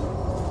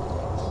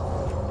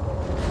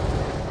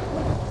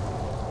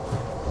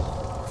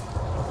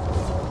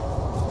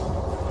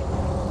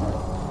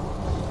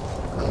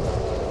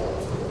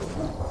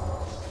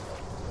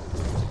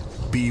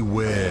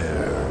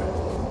 Beware.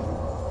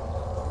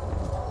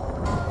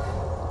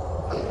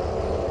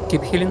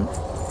 Keep healing.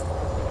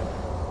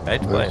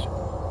 Mage blade.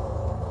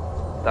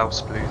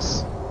 Douse,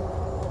 please.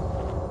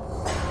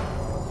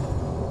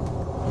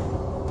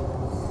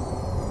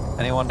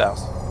 Anyone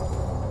douse?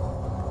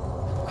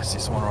 I see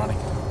someone running.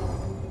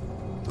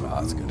 Oh,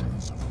 that's good.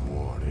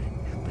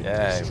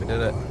 Yay, we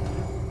did it.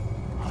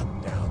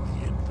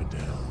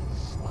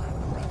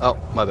 Oh,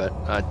 my bad.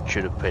 I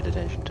should have paid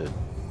attention to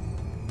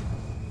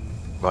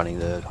running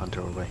the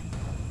hunter away.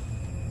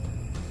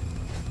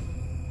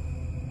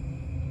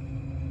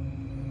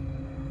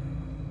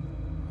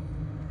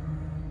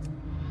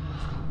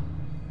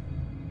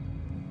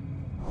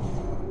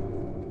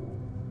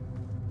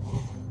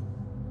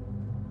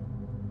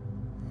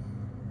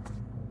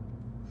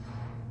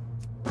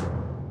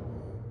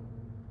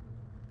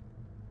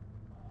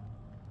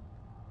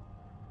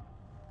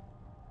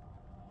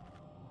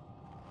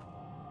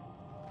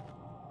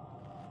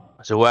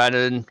 So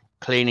Adam,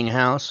 cleaning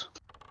house,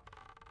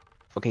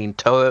 fucking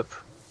toe up,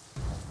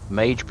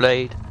 mage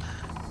blade.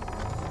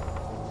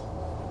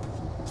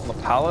 The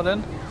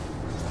paladin?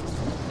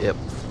 Yep.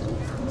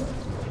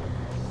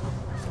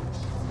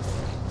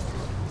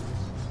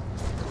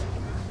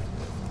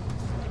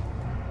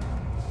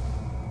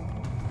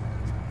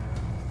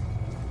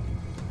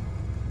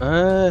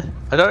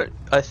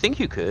 I think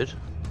you could.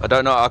 I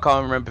don't know. I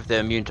can't remember if they're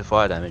immune to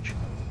fire damage.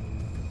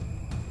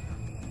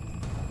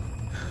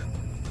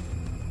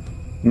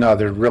 No,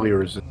 they're really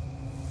resistant,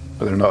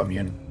 but they're not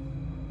immune.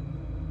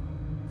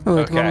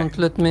 Wait Okay. a moment,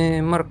 let me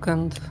mark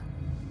and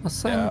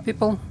assign Yeah.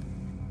 people.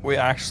 We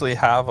actually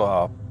have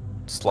a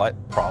slight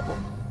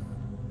problem.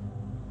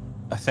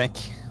 I think.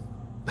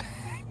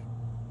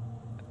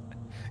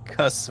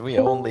 Because we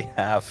only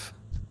have.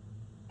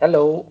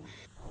 Hello.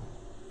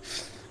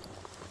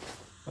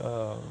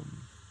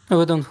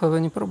 We don't have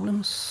any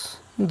problems.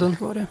 Don't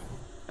worry.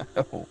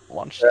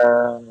 Lunch.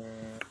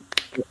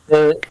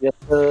 You're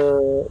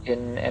still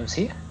in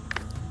MC?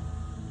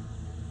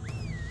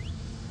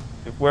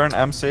 If we're an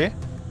MC?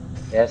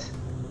 Yes.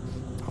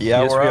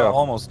 Yeah, Yes, we're we are.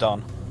 almost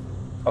done.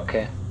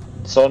 Okay.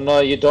 So no,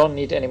 you don't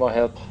need any more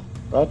help,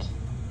 right?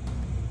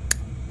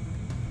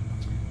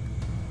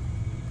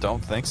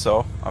 Don't think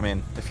so. I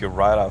mean, if you're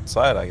right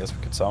outside, I guess we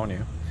could zone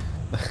you.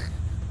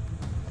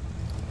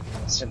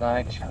 As you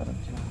like. I don't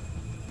know.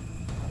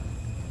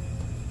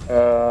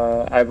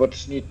 I would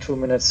need 2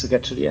 minutes to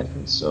get to the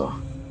entrance, so.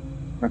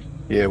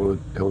 Yeah, we'll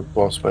kill the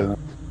boss by then.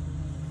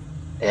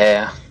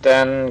 Yeah.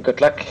 Then good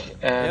luck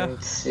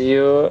and see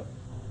you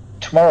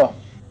tomorrow.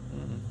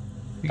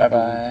 Bye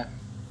bye.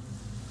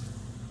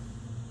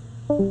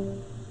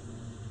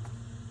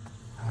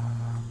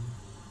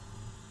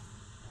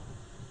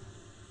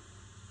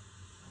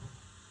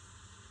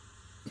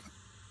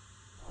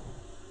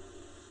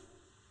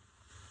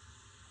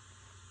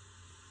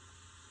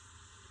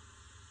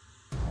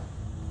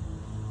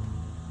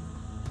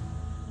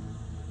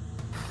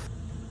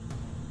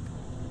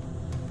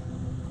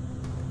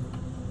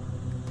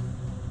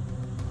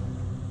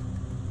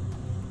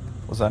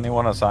 Was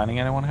anyone assigning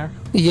anyone here?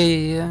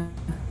 Yeah.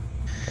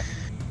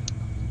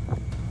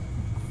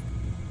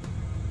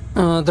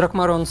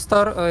 Drakmaron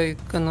Star, I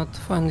cannot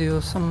find you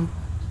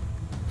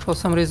for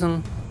some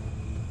reason.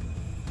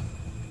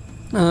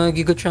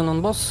 Gigachan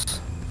on boss.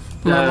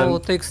 Marvel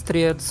takes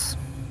 3 ads.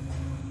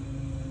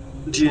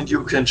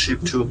 You can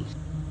ship too.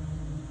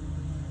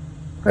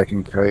 I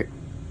can kite.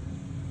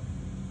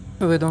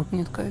 We don't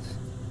need kite.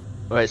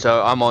 Wait,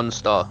 so I'm on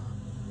star.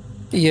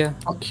 Yeah.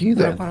 Fuck you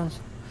then.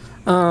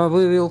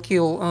 We will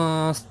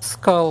kill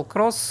Skull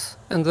Cross,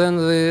 and then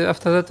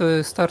after that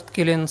we start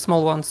killing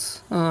small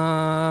ones.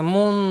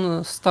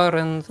 Moon, Star,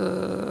 and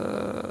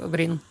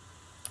Green.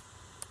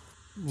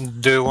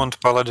 Do you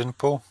want Paladin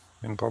pool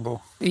in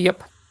bubble?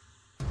 Yep.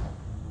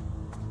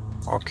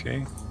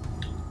 Okay.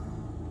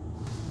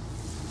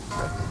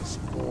 Reckless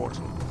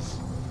mortals,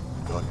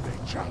 none may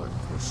challenge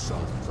the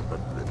sons of the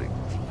living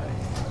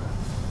flame.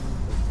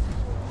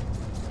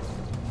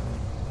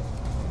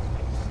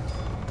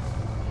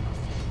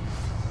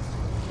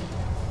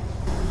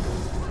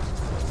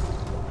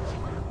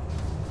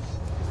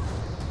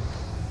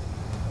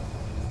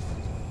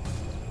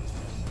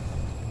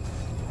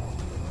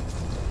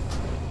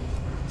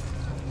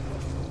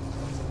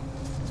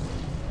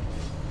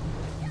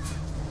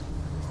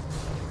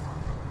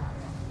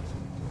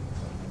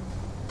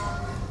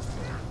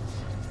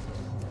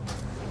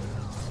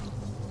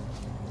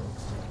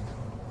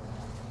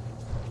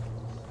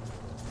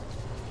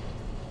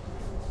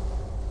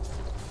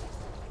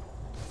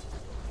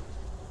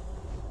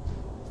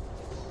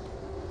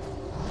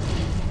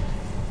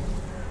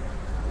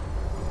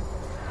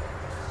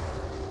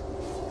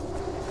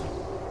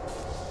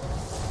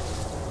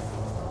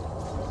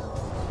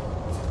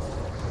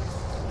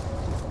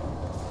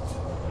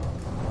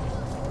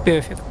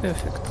 Perfect.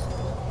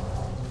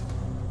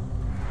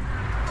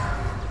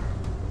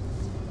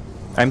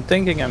 I'm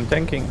thinking.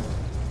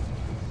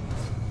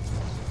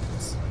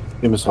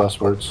 Famous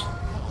last words.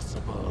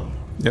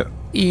 Yeah.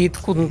 It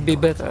couldn't be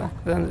better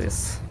than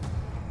this.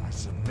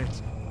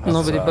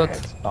 Nobody but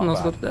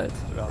Nosgood died.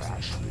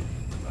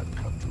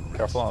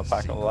 Careful on the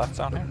back on the left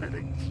down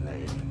here.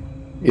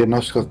 Yeah,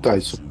 Nosgood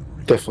died, so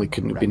definitely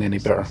couldn't have been any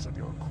better.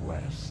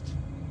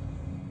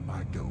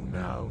 I go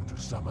now to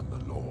summon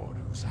the Lord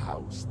whose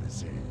house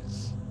this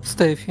is.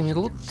 Stay if you need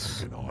loot.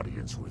 An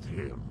audience with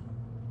him.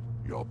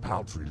 Your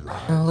paltry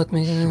life. Let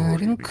me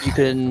link. You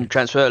can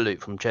transfer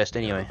loot from chest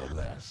anyway.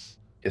 Yes.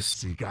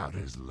 Seek out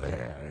his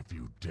lair if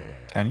you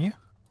dare. Can you?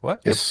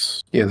 What?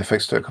 Yes. Yeah, they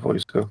fixed it a couple of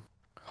weeks ago.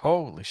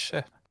 Holy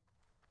shit.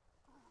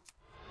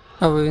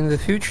 Are we in the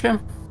future?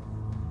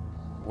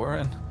 We're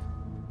in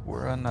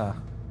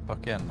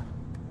fucking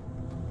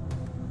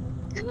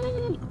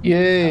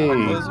Yay!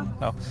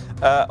 no.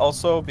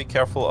 Also be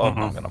careful of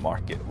I'm gonna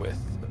mark it with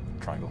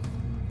triangle.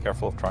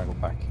 Careful of triangle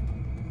pack.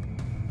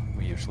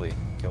 We usually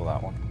kill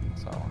that one.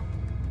 So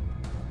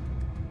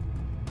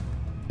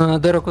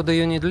Deroko, do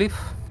you need leaf?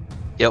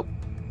 Yep.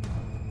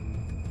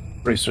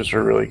 Racers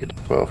are really good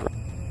as well.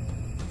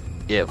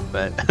 Yeah,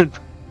 but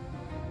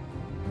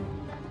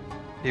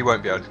he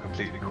won't be able to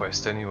complete the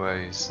quest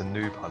anyway. He's a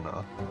noob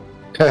hunter.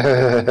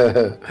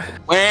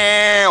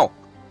 Wow!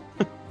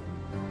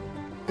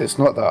 It's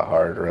not that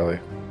hard, really.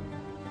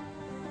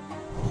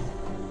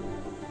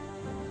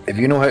 If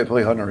you know how to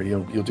play Hunter,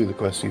 you'll do the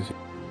quest easy.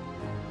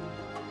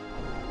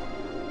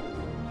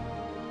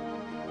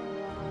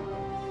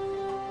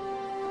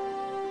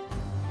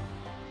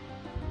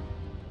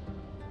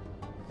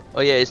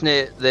 Oh yeah, isn't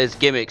it? There's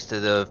gimmicks to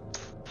the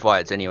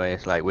fights anyway.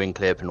 It's like wing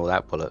clip and all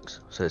that bollocks.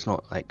 So it's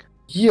not like.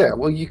 Yeah,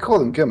 well, you call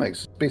them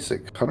gimmicks.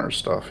 Basic Hunter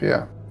stuff,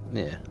 yeah.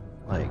 Yeah,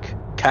 like,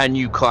 can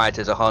you kite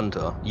as a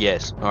hunter?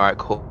 Yes. All right,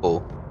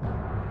 cool.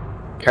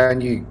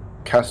 Can you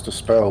cast a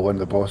spell when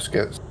the boss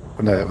gets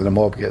when the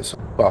mob gets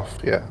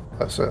buffed? Yeah,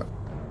 that's it.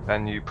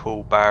 Can you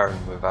pull Baron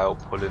without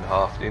pulling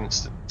half the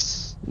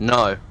instance?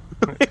 No.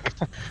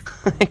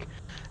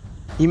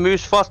 He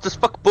moves fast as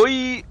fuck,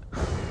 boy.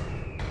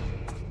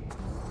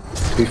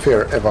 To be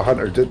fair, if a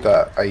hunter did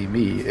that, i.e.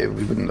 me, it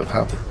wouldn't have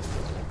happened.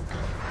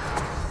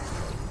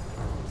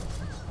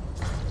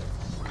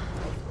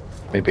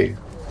 Maybe.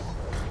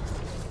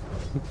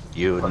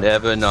 You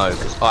never know,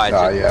 because I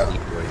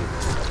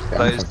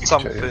There's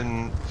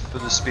something for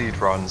the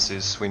speedruns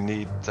is we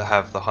need to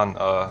have the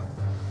hunter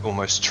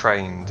almost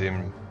trained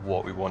in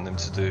what we want them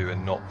to do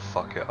and not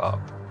fuck it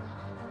up.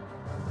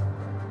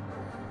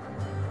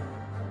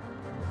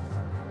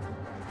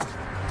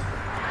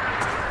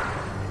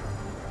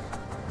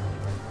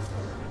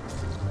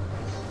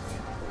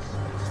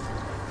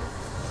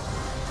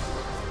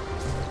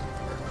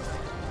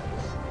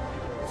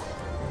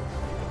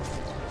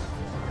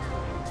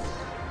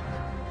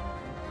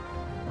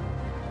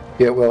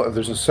 Yeah, well, if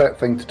there's a set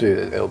thing to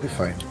do, it'll be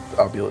fine.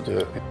 I'll be able to do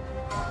it.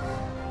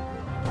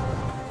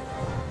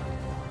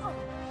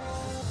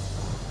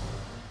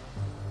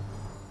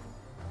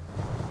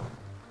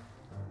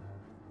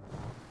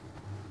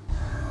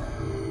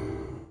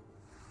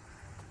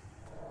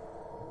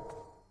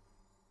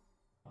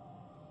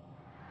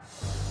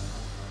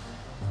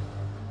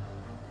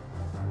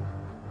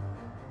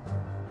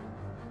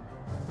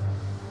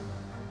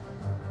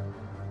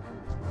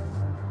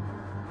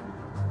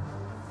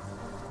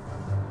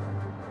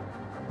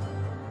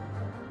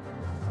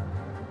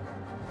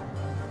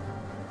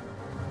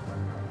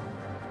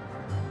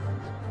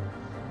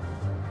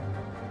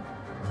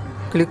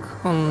 click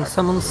on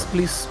summons,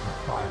 please.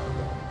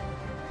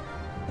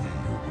 He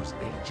who was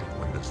ancient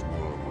when this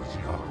world was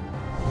young.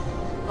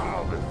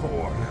 Bow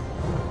before him,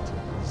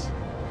 mortals.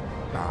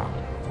 Bow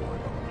before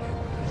your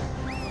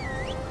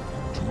enemy.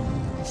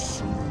 Too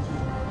soon.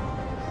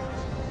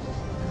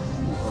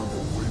 You have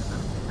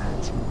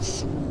awakened too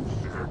soon,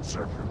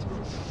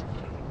 executors.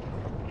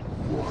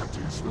 What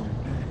is the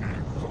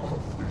meaning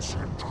of this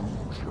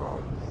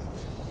intrusion?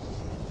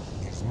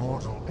 These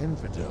mortal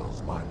infidels,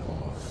 my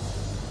lord.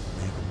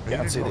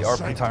 Can't see the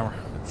RP timer.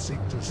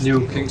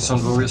 New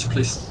Kingston Warriors,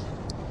 please.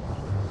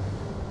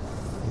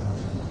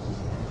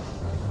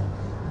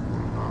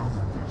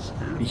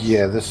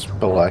 Yeah, this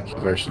black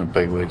version of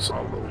Bigwig's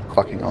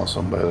fucking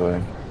awesome, by the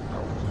way.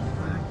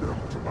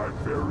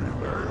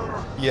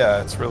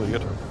 Yeah, it's really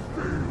good.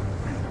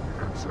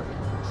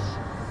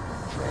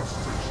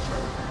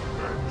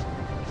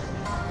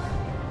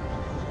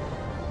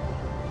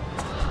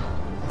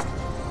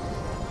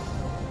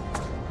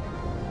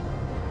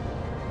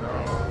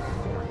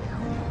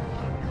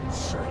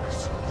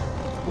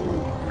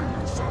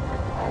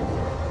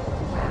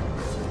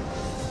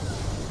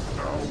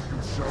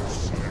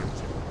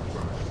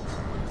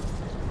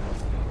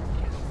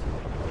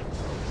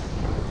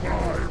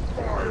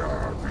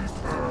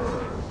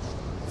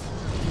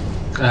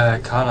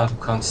 Kana, du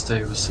kannst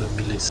stay with the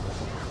melees.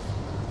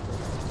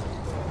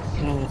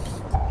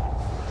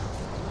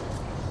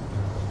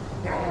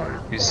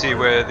 You see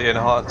where the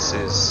enhance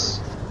is?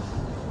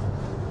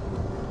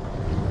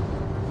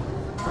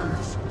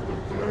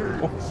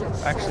 Oh,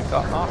 actually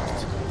got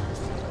knocked.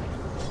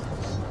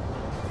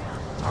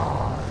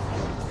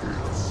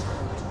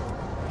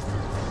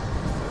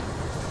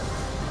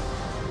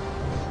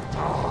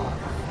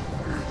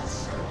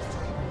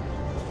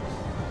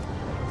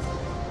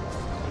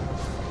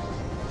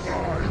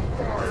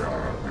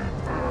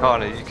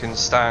 Kana, you can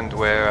stand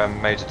where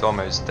Major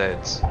Domo's dead.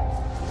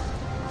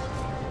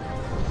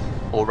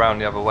 Or round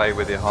the other way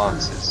with the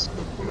enhances.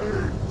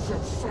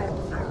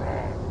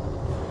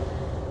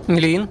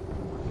 Melee in.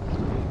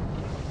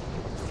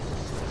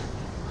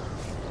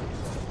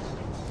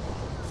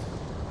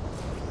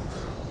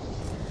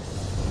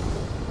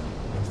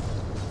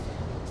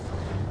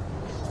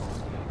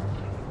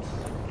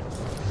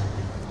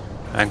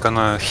 I'm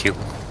gonna heal.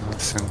 I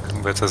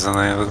think better than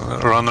I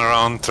run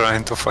around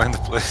trying to find a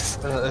place.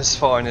 That's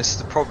fine.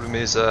 The problem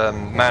is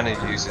mana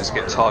users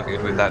get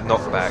targeted with that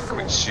knockback,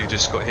 which you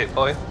just got hit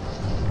by.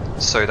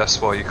 So that's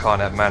why you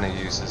can't have mana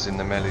users in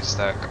the melee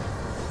stack.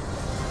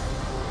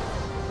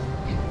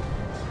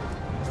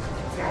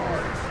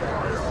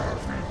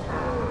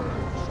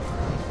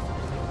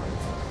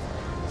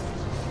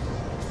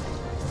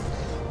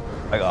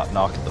 I got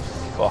knocked the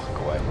fuck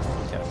away.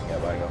 Can't even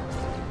get back up.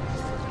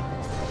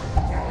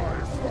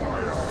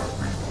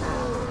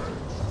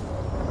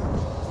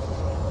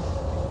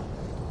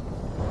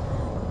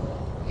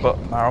 But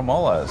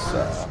Maramola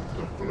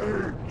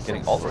is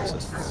getting all the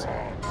resists.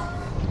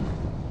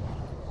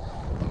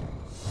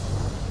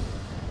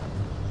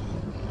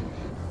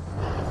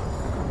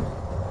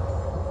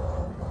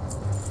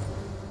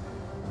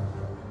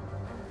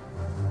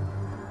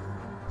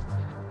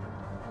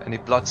 Any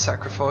blood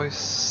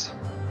sacrifice?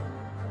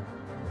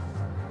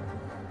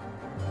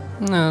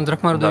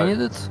 Drakmar, do No. you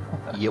need it?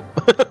 Yep.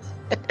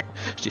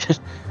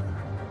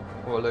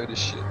 What a load of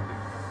shit.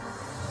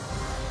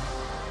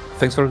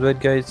 Thanks for the wait,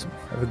 guys.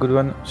 Have a good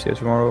one. See you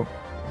tomorrow.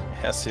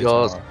 Yeah, see you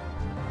tomorrow.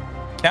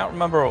 Can't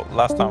remember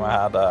last time I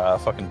had a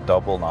fucking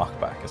double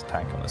knockback as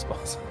tank on this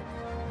boss.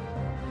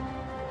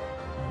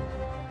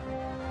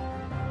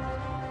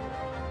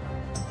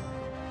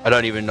 I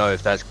don't even know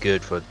if that's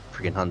good for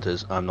freaking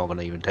hunters. I'm not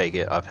gonna even take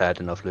it. I've had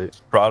enough loot.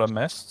 Prada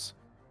mists.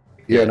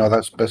 Yeah, no,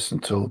 that's best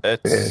until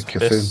It's Cthulhu.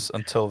 this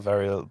until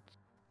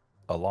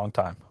a long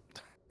time.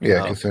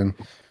 Yeah, Oh. Cthulhu.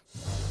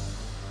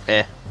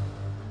 Eh.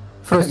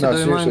 Frosty, No, do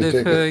you mind seriously,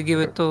 if take I give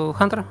it to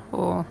Hunter?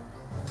 Or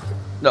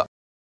No.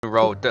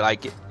 Roll.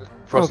 Like,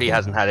 Frosty Okay.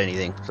 hasn't had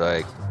anything, so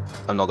like,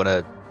 I'm not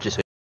gonna just.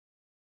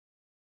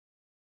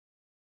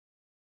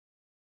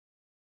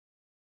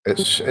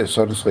 It's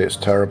honestly, it's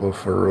terrible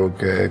for rogue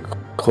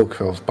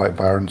Cloakfields by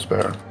Baron's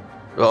better.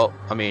 Well,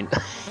 I mean,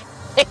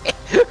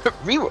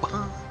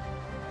 reroll.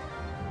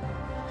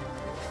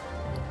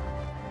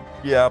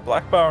 Yeah,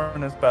 Black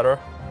Baron is better.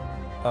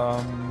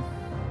 But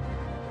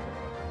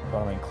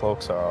I mean,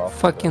 cloaks are off.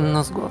 fucking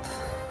Nosgoth?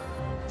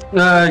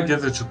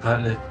 Give it to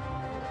Patley.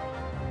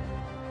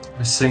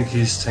 I think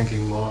he's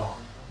thinking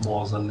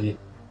more than me.